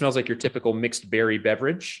 It smells like your typical mixed berry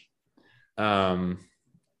beverage. Light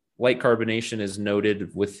carbonation is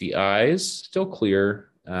noted with the eyes. Still clear.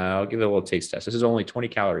 I'll give it a little taste test. This is only 20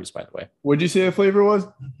 calories, by the way. What did you say the flavor was?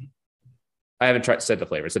 I haven't said the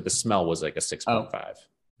flavor. I said the smell was like a 6.5.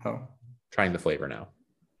 Oh. Trying the flavor now.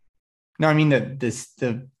 No, I mean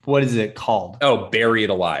the what is it called? Oh, Bury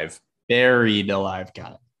It Alive. Buried Alive.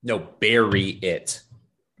 Got it. No, bury it.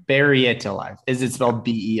 Bury It Alive. Is it spelled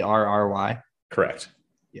Berry? Correct.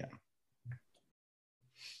 Yeah.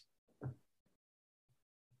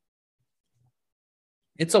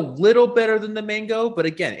 It's a little better than the mango, but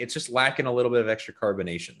again, it's just lacking a little bit of extra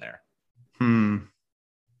carbonation there.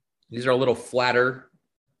 These are a little flatter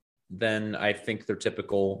than I think their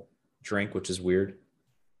typical drink, which is weird.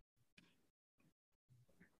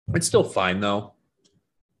 It's still fine though.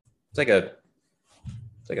 It's like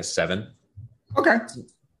a 7. Okay.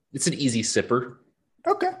 It's an easy sipper.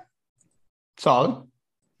 Okay. Solid.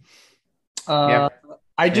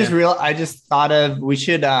 I just thought of, we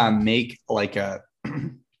should make like a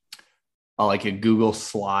Google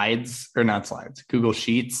Slides, or not slides, Google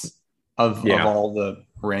Sheets of all the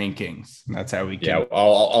rankings. That's how we can. Yeah,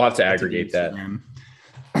 I'll have to aggregate that.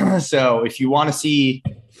 So if you want to see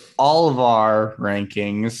all of our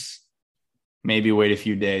rankings, maybe wait a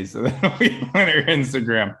few days so that we on our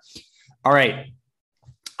Instagram. All right.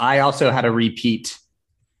 I also had a repeat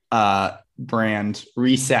brand,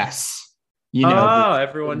 Recess.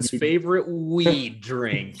 Everyone's favorite weed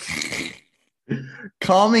drink.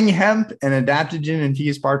 Calming hemp and adaptogen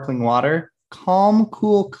infused sparkling water. Calm,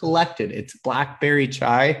 cool, collected. It's blackberry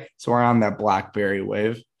chai. So we're on that blackberry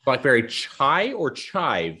wave. Blackberry chai or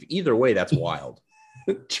chive? Either way, that's wild.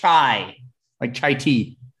 Chai. Like chai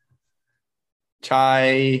tea.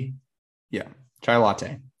 Chai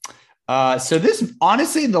latte. So this,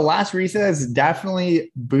 honestly, the last recess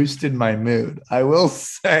definitely boosted my mood. I will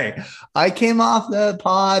say, I came off the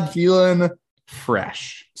pod feeling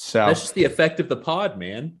fresh. So that's just the effect of the pod,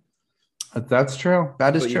 man. That's true.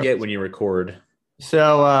 That is what true. You get when you record.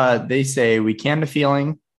 So they say we canned a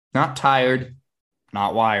feeling, not tired,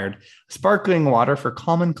 not wired. Sparkling water for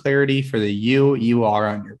calm and clarity for the you are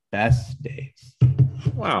on your best days.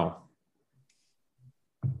 Wow.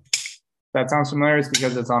 That sounds familiar. It's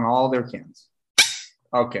because it's on all their cans.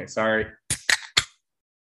 Okay, sorry.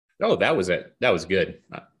 Oh, that was it. That was good.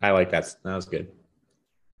 I like that. That was good.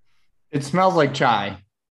 It smells like chai.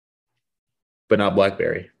 But not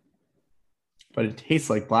blackberry. but it tastes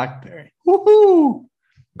like blackberry. Woohoo!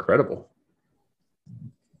 Incredible.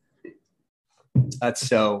 That's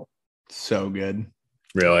so good.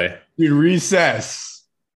 Really? Dude, Recess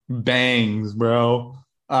bangs, bro.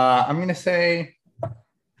 I'm going to say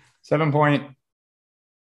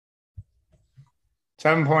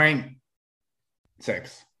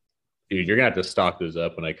 7.6. Dude, you're going to have to stock those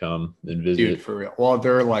up when I come and visit. Dude, for real. Well,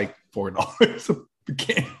 they're like $4 a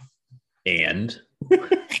can. And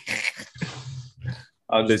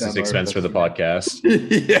this is expense for the podcast.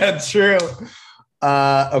 Yeah, true.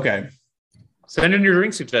 Okay. Send in your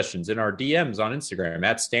drink suggestions in our DMs on Instagram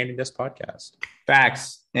at Standing Desk Podcast.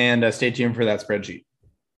 Facts. And stay tuned for that spreadsheet.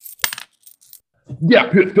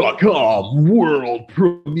 DatPiff.com world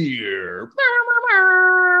premiere.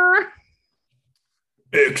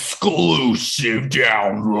 Exclusive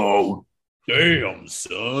download. Damn,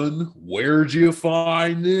 son. Where'd you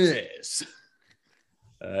find this?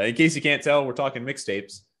 In case you can't tell, we're talking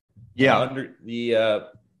mixtapes. Yeah. Under the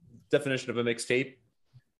definition of a mixtape,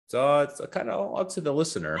 so it's kind of up to the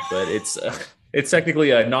listener, but it's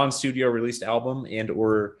technically a non-studio released album and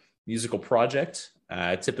or musical project,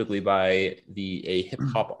 typically by a hip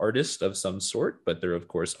hop artist of some sort. But there, of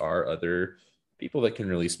course, are other people that can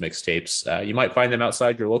release mixtapes. You might find them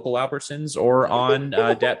outside your local Albertsons or on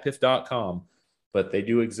datpiff.com, but they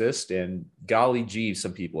do exist. And golly gee,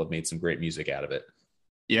 some people have made some great music out of it.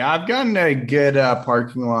 Yeah, I've gotten a good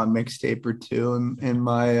parking lot mixtape or two in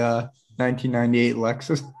my 1998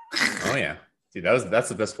 Lexus. Oh yeah, dude, that's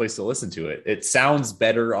the best place to listen to it. It sounds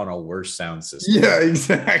better on a worse sound system. Yeah,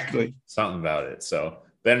 exactly. Something about it. So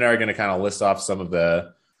Ben and I are going to kind of list off some of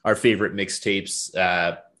our favorite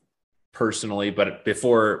mixtapes personally. But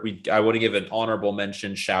before I want to give an honorable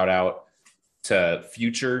mention, shout out to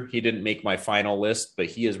Future. He didn't make my final list, but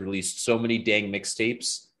he has released so many dang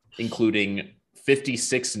mixtapes, including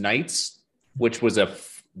 56 Nights, which was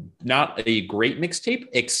not a great mixtape,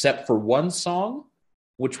 except for one song,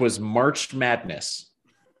 which was March Madness.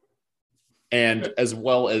 And as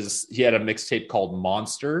well as he had a mixtape called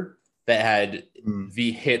Monster that had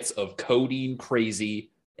the hits of Codeine,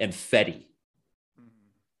 Crazy, and Fetty.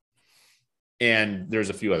 And there's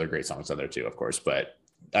a few other great songs on there too, of course. But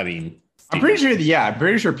I mean, I'm pretty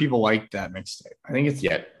sure people like that mixtape. I think it's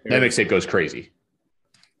that mixtape goes crazy.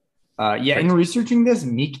 In researching this,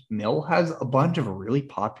 Meek Mill has a bunch of really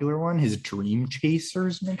popular one. His Dream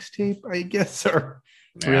Chasers mixtape, I guess, are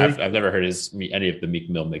really... I've never heard any of the Meek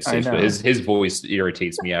Mill mixtapes, but his voice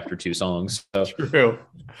irritates me after 2 songs. So. True.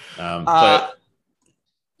 But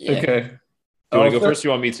yeah. Okay. Do you want to go first? You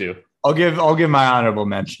want me to? I'll give my honorable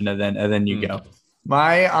mention and then you go.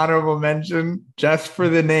 My honorable mention, just for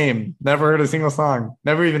the name. Never heard a single song.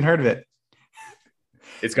 Never even heard of it.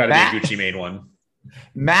 It's got to be a Gucci Mane one.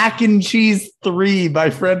 Mac and Cheese 3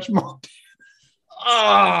 by French Montana.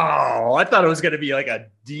 Oh, I thought it was going to be like a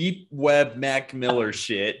deep web Mac Miller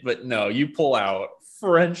shit, but no, you pull out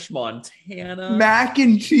French Montana. Mac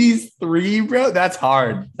and Cheese 3, bro. That's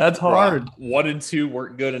hard. That's hard. 1 and 2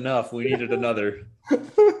 weren't good enough. We needed another.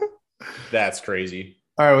 That's crazy.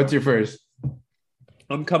 All right, what's your first?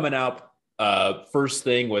 I'm coming out first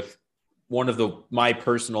thing with one of my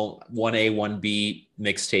personal 1A, 1B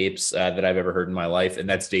mixtapes that I've ever heard in my life, and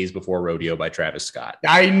that's Days Before Rodeo by Travis Scott.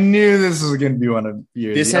 I knew this was going to be one of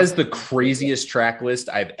yours. This has the craziest track list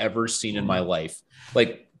I've ever seen in my life.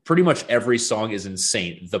 Like, pretty much every song is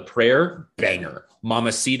insane. The Prayer, banger.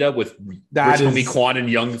 Mamacita with Rich Homie Quan and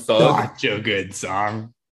Young Thug. Such a good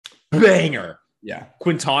song. Banger. Yeah.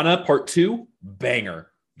 Quintana, Part 2, banger.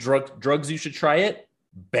 Drugs You Should Try It,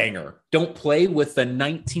 banger. Don't Play with the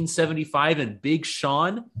 1975 and Big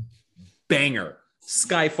Sean, banger.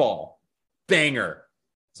 Skyfall, banger.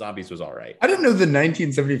 Zombies was all right. I didn't know the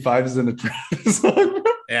 1975 is in a Travis song.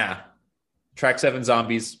 Yeah. Track 7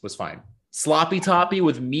 Zombies was fine. Sloppy Toppy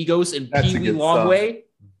with Migos and Pee Wee Longway,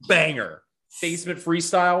 banger. Basement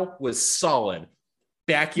Freestyle was solid.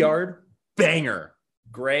 Backyard, banger.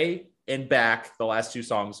 Gray and Back, the last 2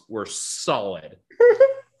 songs were solid.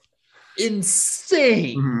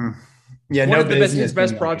 Insane. Mm-hmm. Yeah, one of his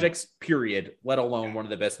best projects, period, let alone one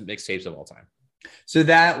of the best mixtapes of all time. So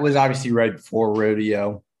that was obviously right before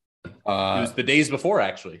Rodeo. It was the days before,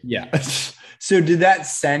 actually. Yeah. So did that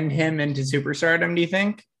send him into superstardom, do you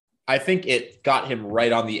think? I think it got him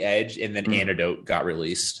right on the edge, and then Antidote got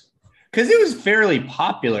released. Because it was fairly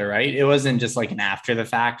popular, right? It wasn't just like an after the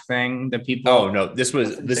fact thing that people. Oh no, this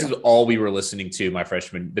is all we were listening to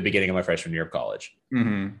the beginning of my freshman year of college.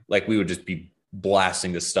 Mm-hmm. Like we would just be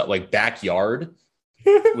blasting this stuff. Like Backyard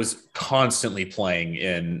was constantly playing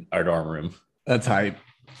in our dorm room. That's hype.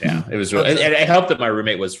 Yeah, it was really. And it helped that my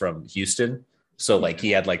roommate was from Houston, So like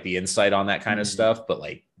he had like the insight on that kind of stuff, but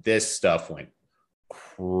like this stuff went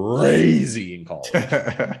crazy in college.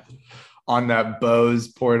 On that Bose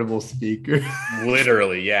portable speaker.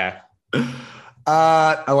 Literally, yeah.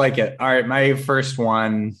 I like it. All right, my first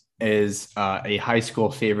one is a high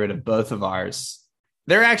school favorite of both of ours.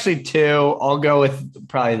 There are actually two. I'll go with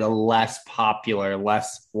probably the less popular,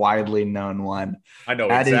 less widely known one. I know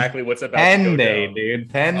that exactly what's about Pen to go Day, down. dude.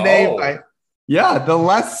 Pen Day. The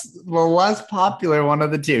less popular one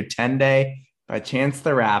of the two. 10 Day by Chance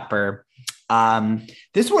the Rapper.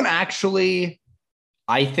 This one actually,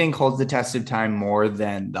 I think, holds the test of time more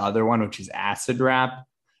than the other one, which is Acid Rap.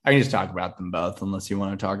 I can just talk about them both unless you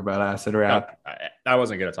want to talk about Acid Rap. No, I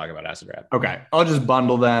wasn't going to talk about Acid Rap. Okay. I'll just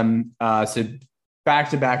bundle them. So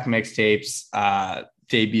back-to-back mixtapes,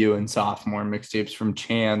 debut and sophomore mixtapes from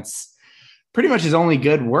Chance. Pretty much his only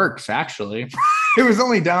good works, actually. It was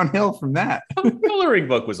only downhill from that. Coloring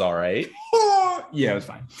Book was all right. Yeah, it was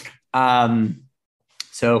fine.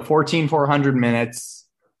 So 400 minutes.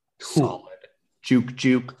 Solid.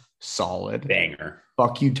 Juke, solid. Banger.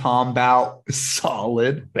 Fuck You Tom Bout,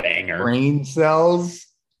 solid. Banger. Brain Cells,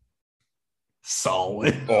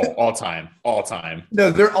 solid. Oh, all time. No,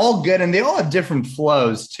 they're all good, and they all have different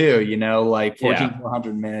flows too. You know, like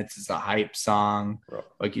 400 minutes is a hype song.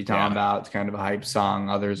 Fuck You Tom Bout, it's kind of a hype song.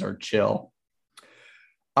 Others are chill.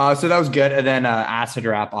 So that was good. And then Acid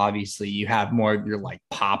Rap, obviously, you have more of your like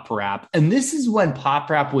pop rap, and this is when pop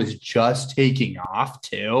rap was just taking off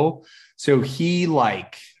too. So he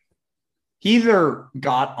either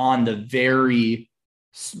got on the very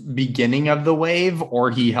beginning of the wave or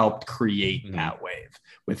he helped create that wave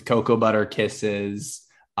with Cocoa Butter Kisses,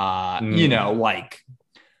 you know, like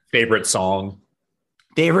favorite song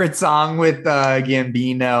with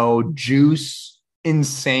Gambino, Juice,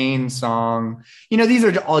 insane song. You know, these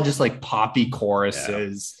are all just like poppy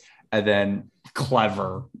choruses and then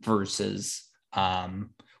clever verses,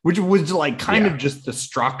 which was like kind of just the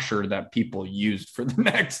structure that people used for the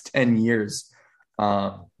next 10 years.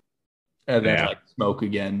 And then like Smoke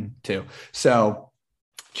Again too. So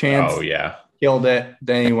Chance killed it.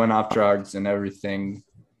 Then he went off drugs and everything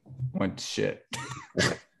went to shit.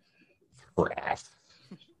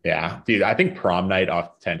 Yeah, dude, I think Prom Night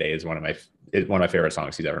off 10 Days is one of my favorite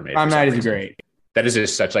songs he's ever made. Prom Night is great. That is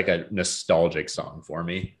just such like a nostalgic song for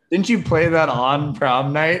me. Didn't you play that on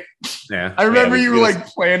Prom Night? Yeah. I remember you were like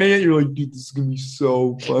planning it. You were like, dude, this is going to be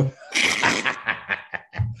so fun.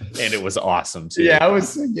 And it was awesome too. Yeah, it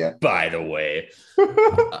was. Yeah. By the way,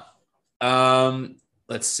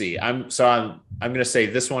 let's see. I'm going to say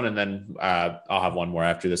this one, and then I'll have one more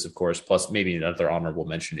after this, of course. Plus, maybe another honorable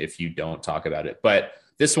mention if you don't talk about it. But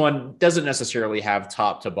this one doesn't necessarily have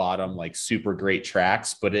top to bottom like super great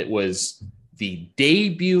tracks, but it was the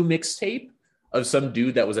debut mixtape of some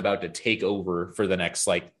dude that was about to take over for the next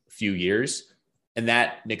like few years. And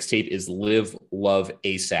that mixtape is Live, Love,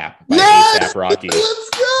 ASAP by ASAP Rocky. Let's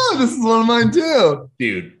go. This is one of mine too.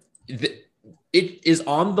 Dude, it is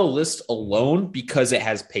on the list alone because it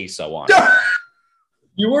has Peso on it.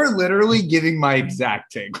 You are literally giving my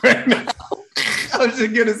exact take right now. I was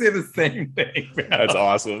just going to say the same thing. Bro. That's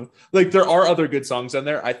awesome. Like there are other good songs on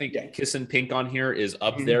there. I think Kissin' Pink on here is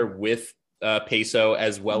up there with Peso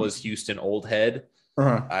as well as Houston Old Head.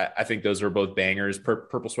 I think those are both bangers.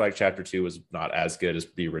 Purple Swag Chapter 2 was not as good as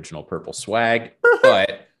the original Purple Swag,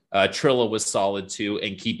 but Trilla was solid too.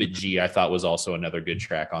 And Keep It G, I thought was also another good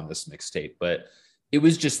track on this mixtape. But it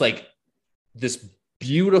was just like this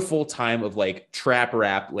beautiful time of like trap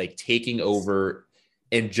rap, like taking over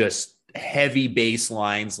and just heavy bass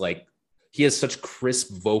lines. Like he has such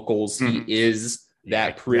crisp vocals. He is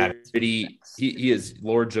that pretty. He is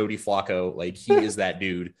Lord Jody Flacco. Like he is that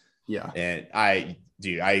dude. Yeah. And I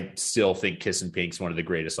still think Kissin' Pink's one of the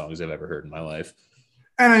greatest songs I've ever heard in my life.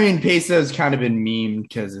 And I mean, Peso's kind of been memed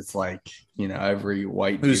because it's like, you know, every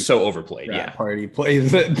white who's so overplayed. Party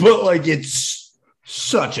plays it, but like it's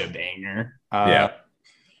such a banger.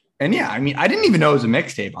 And I mean, I didn't even know it was a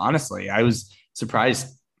mixtape. Honestly, I was surprised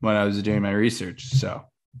when I was doing my research. So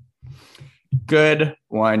good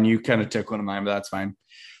one. You kind of took one of mine, but that's fine.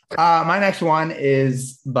 My next one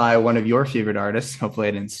is by one of your favorite artists. Hopefully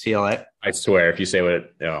I didn't steal it. I swear, if you say what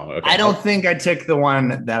it, okay. I don't think I took the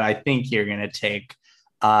one that I think you're going to take.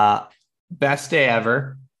 Best Day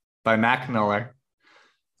Ever by Mac Miller.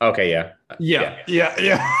 Okay. Yeah.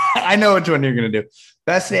 I know which one you're going to do.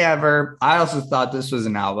 Best Day Ever. I also thought this was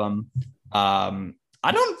an album.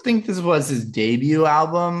 I don't think this was his debut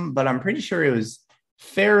album, but I'm pretty sure it was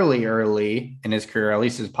fairly early in his career, at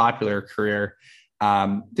least his popular career.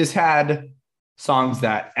 This had songs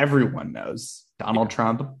that everyone knows. Donald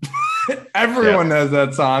Trump. Everyone knows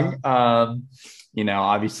that song.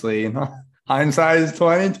 Obviously, hindsight is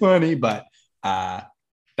 2020, but that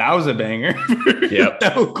was a banger. Yep.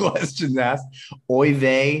 No questions asked. Oy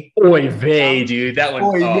vey. Oy vey, dude. That one.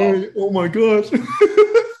 Oy vey. Oh my gosh.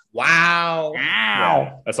 Wow.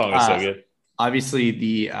 Yeah, that song was so good. Obviously,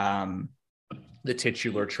 the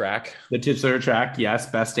titular track. The titular track, yes,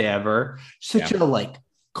 best day ever. Such a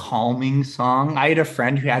calming song. I had a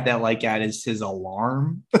friend who had that as his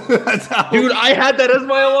alarm. Dude, I had that as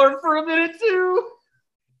my alarm for a minute too.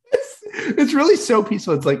 It's really so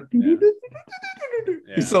peaceful. It's like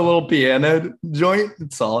it's a little piano joint.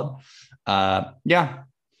 It's solid. There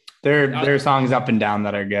are songs up and down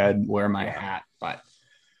that are good. Wear my hat, but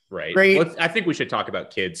right. Great. I think we should talk about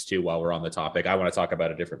Kids too while we're on the topic. I want to talk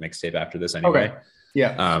about a different mixtape after this anyway. Okay.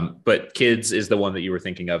 Yeah. But Kids is the one that you were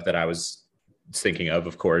thinking of that I was thinking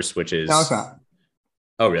of course, which is. No, it's not.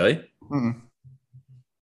 Oh, really? Mm-mm.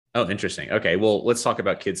 Oh, interesting. Okay. Well, let's talk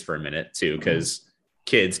about Kids for a minute too, because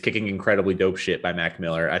Kids, Kicking Incredibly Dope Shit by Mac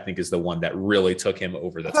Miller, I think is the one that really took him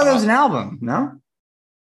over the top. I thought it was an album.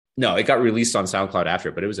 No, it got released on SoundCloud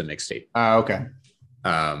after, but it was a mixtape. Okay.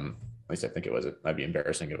 At least I think it was. It might be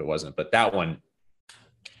embarrassing if it wasn't, but that one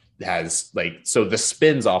has so the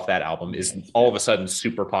spins off that album is all of a sudden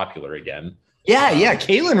super popular again. Yeah.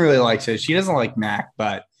 Caitlin really likes it. She doesn't like Mac,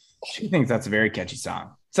 but she thinks that's a very catchy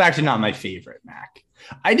song. It's actually not my favorite Mac.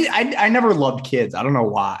 I never loved Kids. I don't know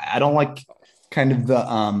why. I don't like kind of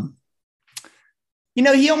the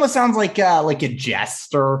he almost sounds like a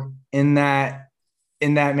jester in that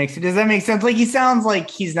mix. Does that make sense? He sounds like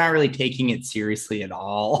he's not really taking it seriously at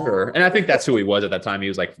all. Sure. And I think that's who he was at that time. He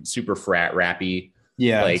was super frat rappy.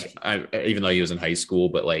 Yeah. Even though he was in high school,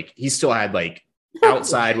 but he still had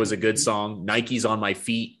Outside was a good song. Nike's on My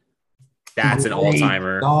Feet. That's an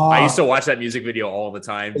all-timer. I used to watch that music video all the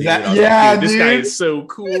time. Dude. This guy is so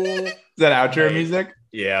cool. Is that outro music?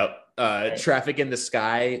 Yeah. Traffic in the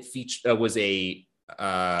Sky was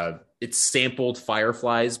it's sampled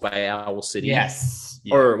Fireflies by Owl City. Yes.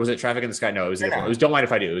 Yeah. Or was it Traffic in the Sky? No, it was different. It was Don't Mind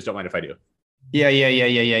If I Do.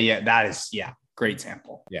 Yeah. That is great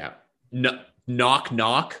sample. Yeah. Knock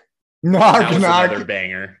Knock. That was another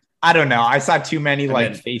banger. I don't know. I saw too many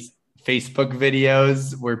Facebook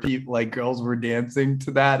videos where people girls were dancing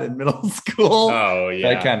to that in middle school. Oh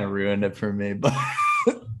yeah. That kind of ruined it for me, but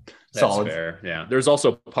that's solid. Fair. Yeah. There's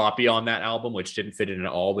also Poppy on that album, which didn't fit in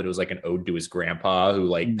at all, but it was an ode to his grandpa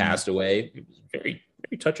who passed away. It was a very,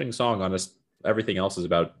 very touching song on us. Everything else is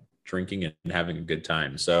about drinking and having a good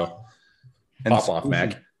time. So pop off,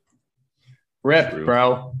 Mac. Rip, True.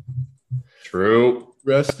 Bro. True.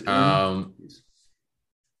 Rest.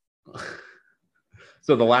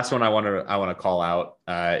 So the last one I want to call out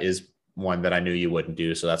is one that I knew you wouldn't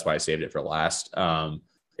do, so that's why I saved it for last.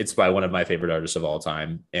 It's by one of my favorite artists of all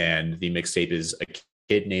time, and the mixtape is A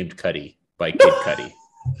Kid Named Cudi by Kid Cudi.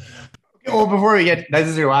 Well, before we get, this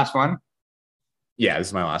is your last one? Yeah, this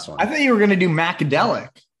is my last one. I thought you were going to do Macadelic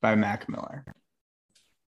by Mac Miller.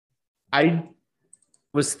 I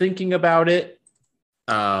was thinking about it.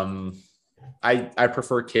 I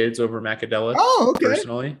prefer Kids over Macadelic. Oh, okay.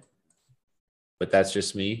 Personally. But that's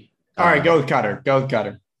just me. All right, go with Cutter.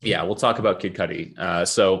 Yeah, we'll talk about Kid Cudi.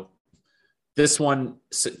 So this one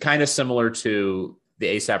kind of similar to the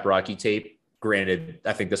A$AP Rocky tape. Granted,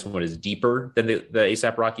 I think this one is deeper than the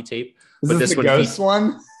A$AP Rocky tape. Is this the Ghost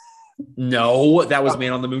one? No, that was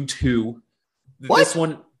Man on the Moon 2. What? This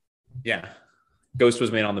one, yeah. Ghost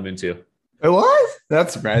was Man on the Moon 2. It was?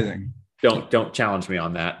 That's surprising. Don't challenge me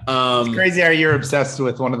on that. It's crazy how you're obsessed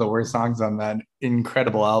with one of the worst songs on that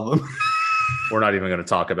incredible album. We're not even going to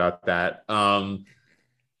talk about that.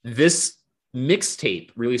 This mixtape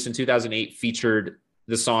released in 2008 featured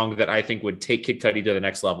the song that I think would take Kid Cudi to the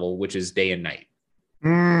next level, which is Day and Night.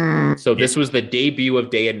 So this was the debut of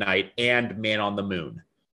Day and Night and Man on the Moon.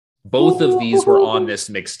 Both of these were on this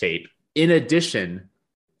mixtape, in addition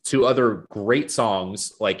to other great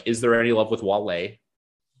songs like Is There Any Love with Wale,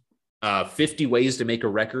 50 Ways to Make a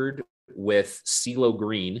Record with CeeLo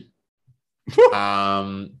Green,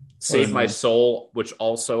 Save My Soul, which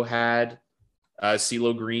also had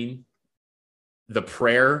CeeLo Green, The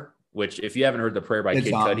Prayer, which if you haven't heard The Prayer by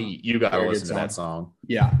Kid Cudi, you got to listen to that song.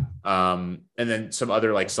 Yeah. And then some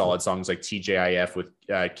other solid songs like TJIF with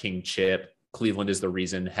King Chip, Cleveland Is the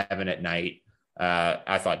Reason, Heaven at Night.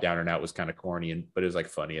 I thought Down and Out was kind of corny, but it was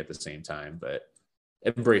funny at the same time. But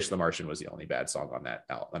Embrace the Martian was the only bad song on that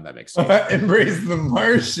mixtape. Embrace the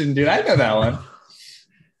Martian, dude. I know that one.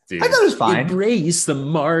 Dude, I thought it was fine. Embrace the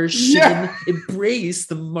Martian. Yeah. Embrace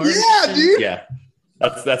the Martian. Yeah, dude. Yeah.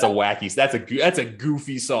 That's a wacky. That's a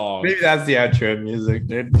goofy song. Maybe that's the outro music,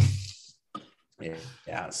 dude.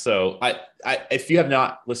 Yeah. So if you have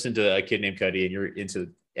not listened to A Kid Named Cudi and you're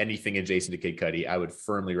into anything adjacent to Kid Cudi, I would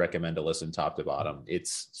firmly recommend to listen top to bottom.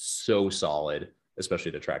 It's so solid,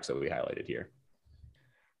 especially the tracks that we highlighted here.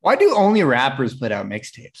 Why do only rappers put out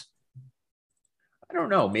mixtapes? I don't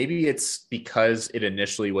know. Maybe it's because it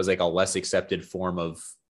initially was like a less accepted form of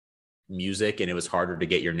music and it was harder to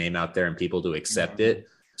get your name out there and people to accept it.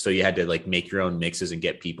 So you had to like make your own mixes and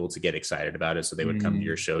get people to get excited about it. So they would come to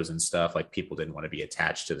your shows and stuff. Like people didn't want to be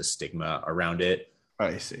attached to the stigma around it.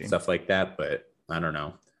 I see. Stuff like that. But I don't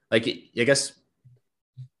know. Like, I guess,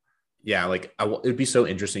 yeah, like it'd be so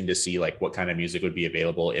interesting to see like what kind of music would be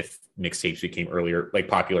available if mixtapes became earlier, like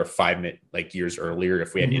popular 5 minute, like years earlier,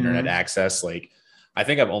 if we had internet access. Like, I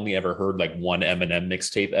think I've only ever heard like one Eminem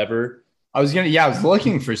mixtape ever. I was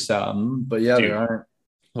looking for some, but yeah, Dude, there aren't.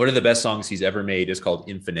 One of the best songs he's ever made is called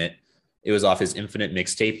Infinite. It was off his Infinite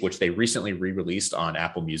mixtape, which they recently re-released on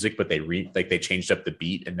Apple Music, but they changed up the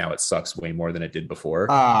beat and now it sucks way more than it did before.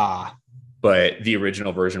 But the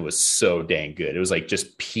original version was so dang good. It was like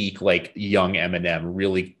just peak, like young Eminem,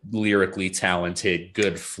 really lyrically talented,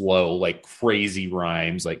 good flow, like crazy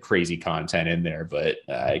rhymes, like crazy content in there. But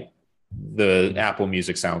the Apple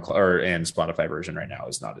Music SoundCloud and Spotify version right now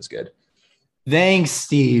is not as good. Thanks,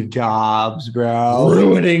 Steve Jobs, bro.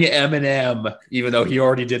 Ruining Eminem, even though he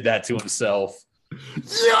already did that to himself.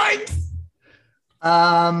 Yikes.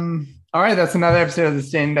 All right, that's another episode of the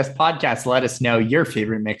Standing Desk Podcast. Let us know your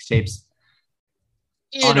favorite mixtapes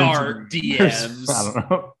in our DMs. I don't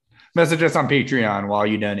know. Message us on Patreon while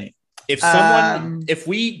you donate. If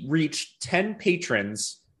we reach 10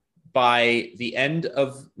 patrons by the end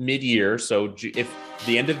of mid-year, so if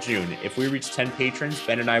the end of June, if we reach 10 patrons,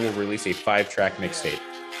 Ben and I will release a 5-track mixtape.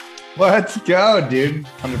 Let's go, dude.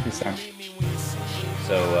 100%.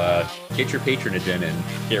 So get your patronage in and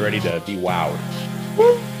get ready to be wowed.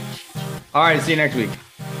 Woo. All right, see you next week.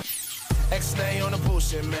 X-Nay on the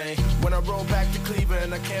bullshit, man. When I roll back to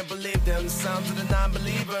Cleveland, I can't believe them. The sounds of the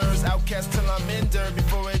non-believers. Outcast till I'm in dirt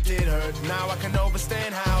before it did hurt. Now I can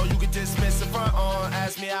understand how you could dismiss the front on.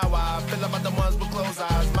 Ask me how I feel about the ones with closed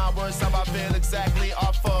eyes. My words, how I feel exactly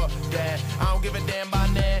off of that. I don't give a damn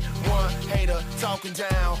about that. One hater talking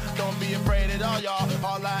down. Don't be afraid at all, y'all.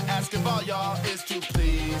 All I ask of all y'all is to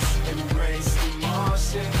please embrace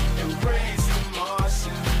emotion. Embrace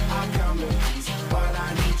emotion. I come in peace, but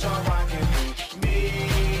I need y'all rocking.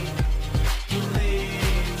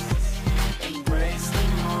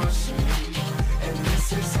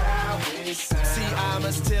 See, I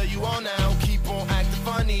must tell you all now, keep on acting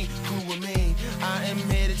funny, cool with me. I am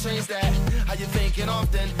here to change that, how you thinking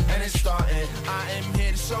often, and it's starting. I am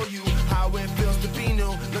here to show you how it feels to be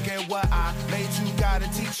new. Look at what I made you, gotta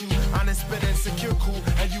teach you. Honest, spit, insecure, cool,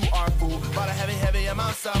 and you are fool. But a heavy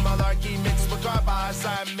amount of malarkey mixed with garbage.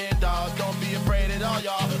 I'm mid-dog, don't be afraid at all,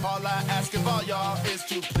 y'all. All I ask of all y'all is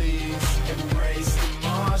to please embrace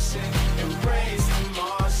emotion, embrace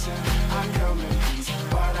emotion. I come in peace,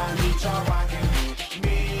 but I need y'all rocking with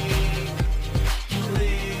me.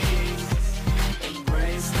 Please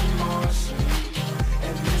embrace emotion,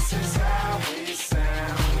 and this is how it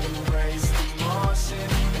sounds. Embrace emotion,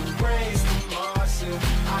 embrace emotion.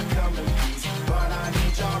 I come in peace, but I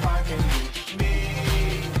need y'all rocking with me.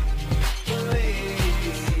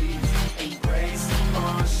 Please embrace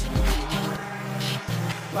emotion.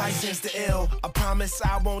 License to ill, I promise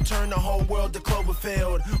I won't turn the whole world to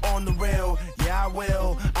Cloverfield. On the rail, yeah I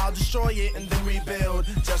will. I'll destroy it and then rebuild,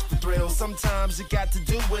 just for thrill. Sometimes you got to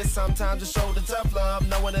do it, sometimes to show the tough love.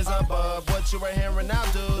 No one is above what you are hearing now,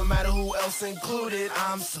 do. No matter who else included,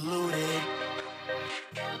 I'm saluted.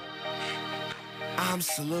 I'm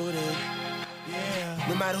saluted. Yeah.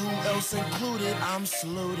 No matter who else included, I'm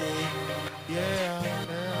saluted. Yeah.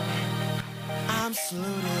 I'm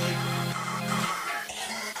saluted.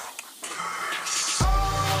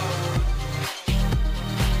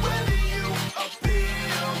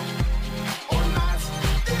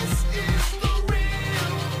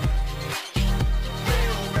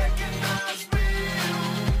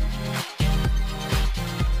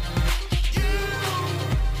 You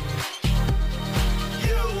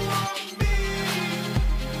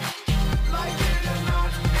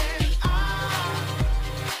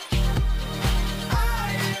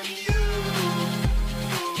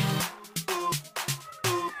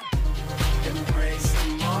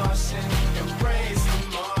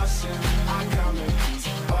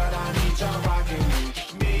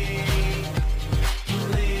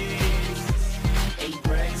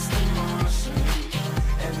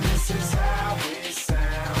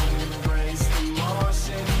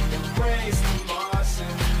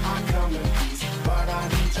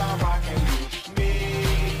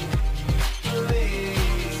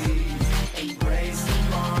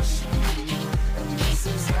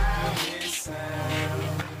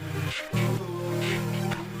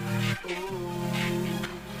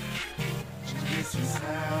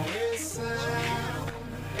how it sounds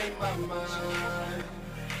in my mind.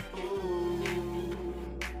 Ooh.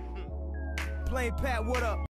 Plain Pat, what up?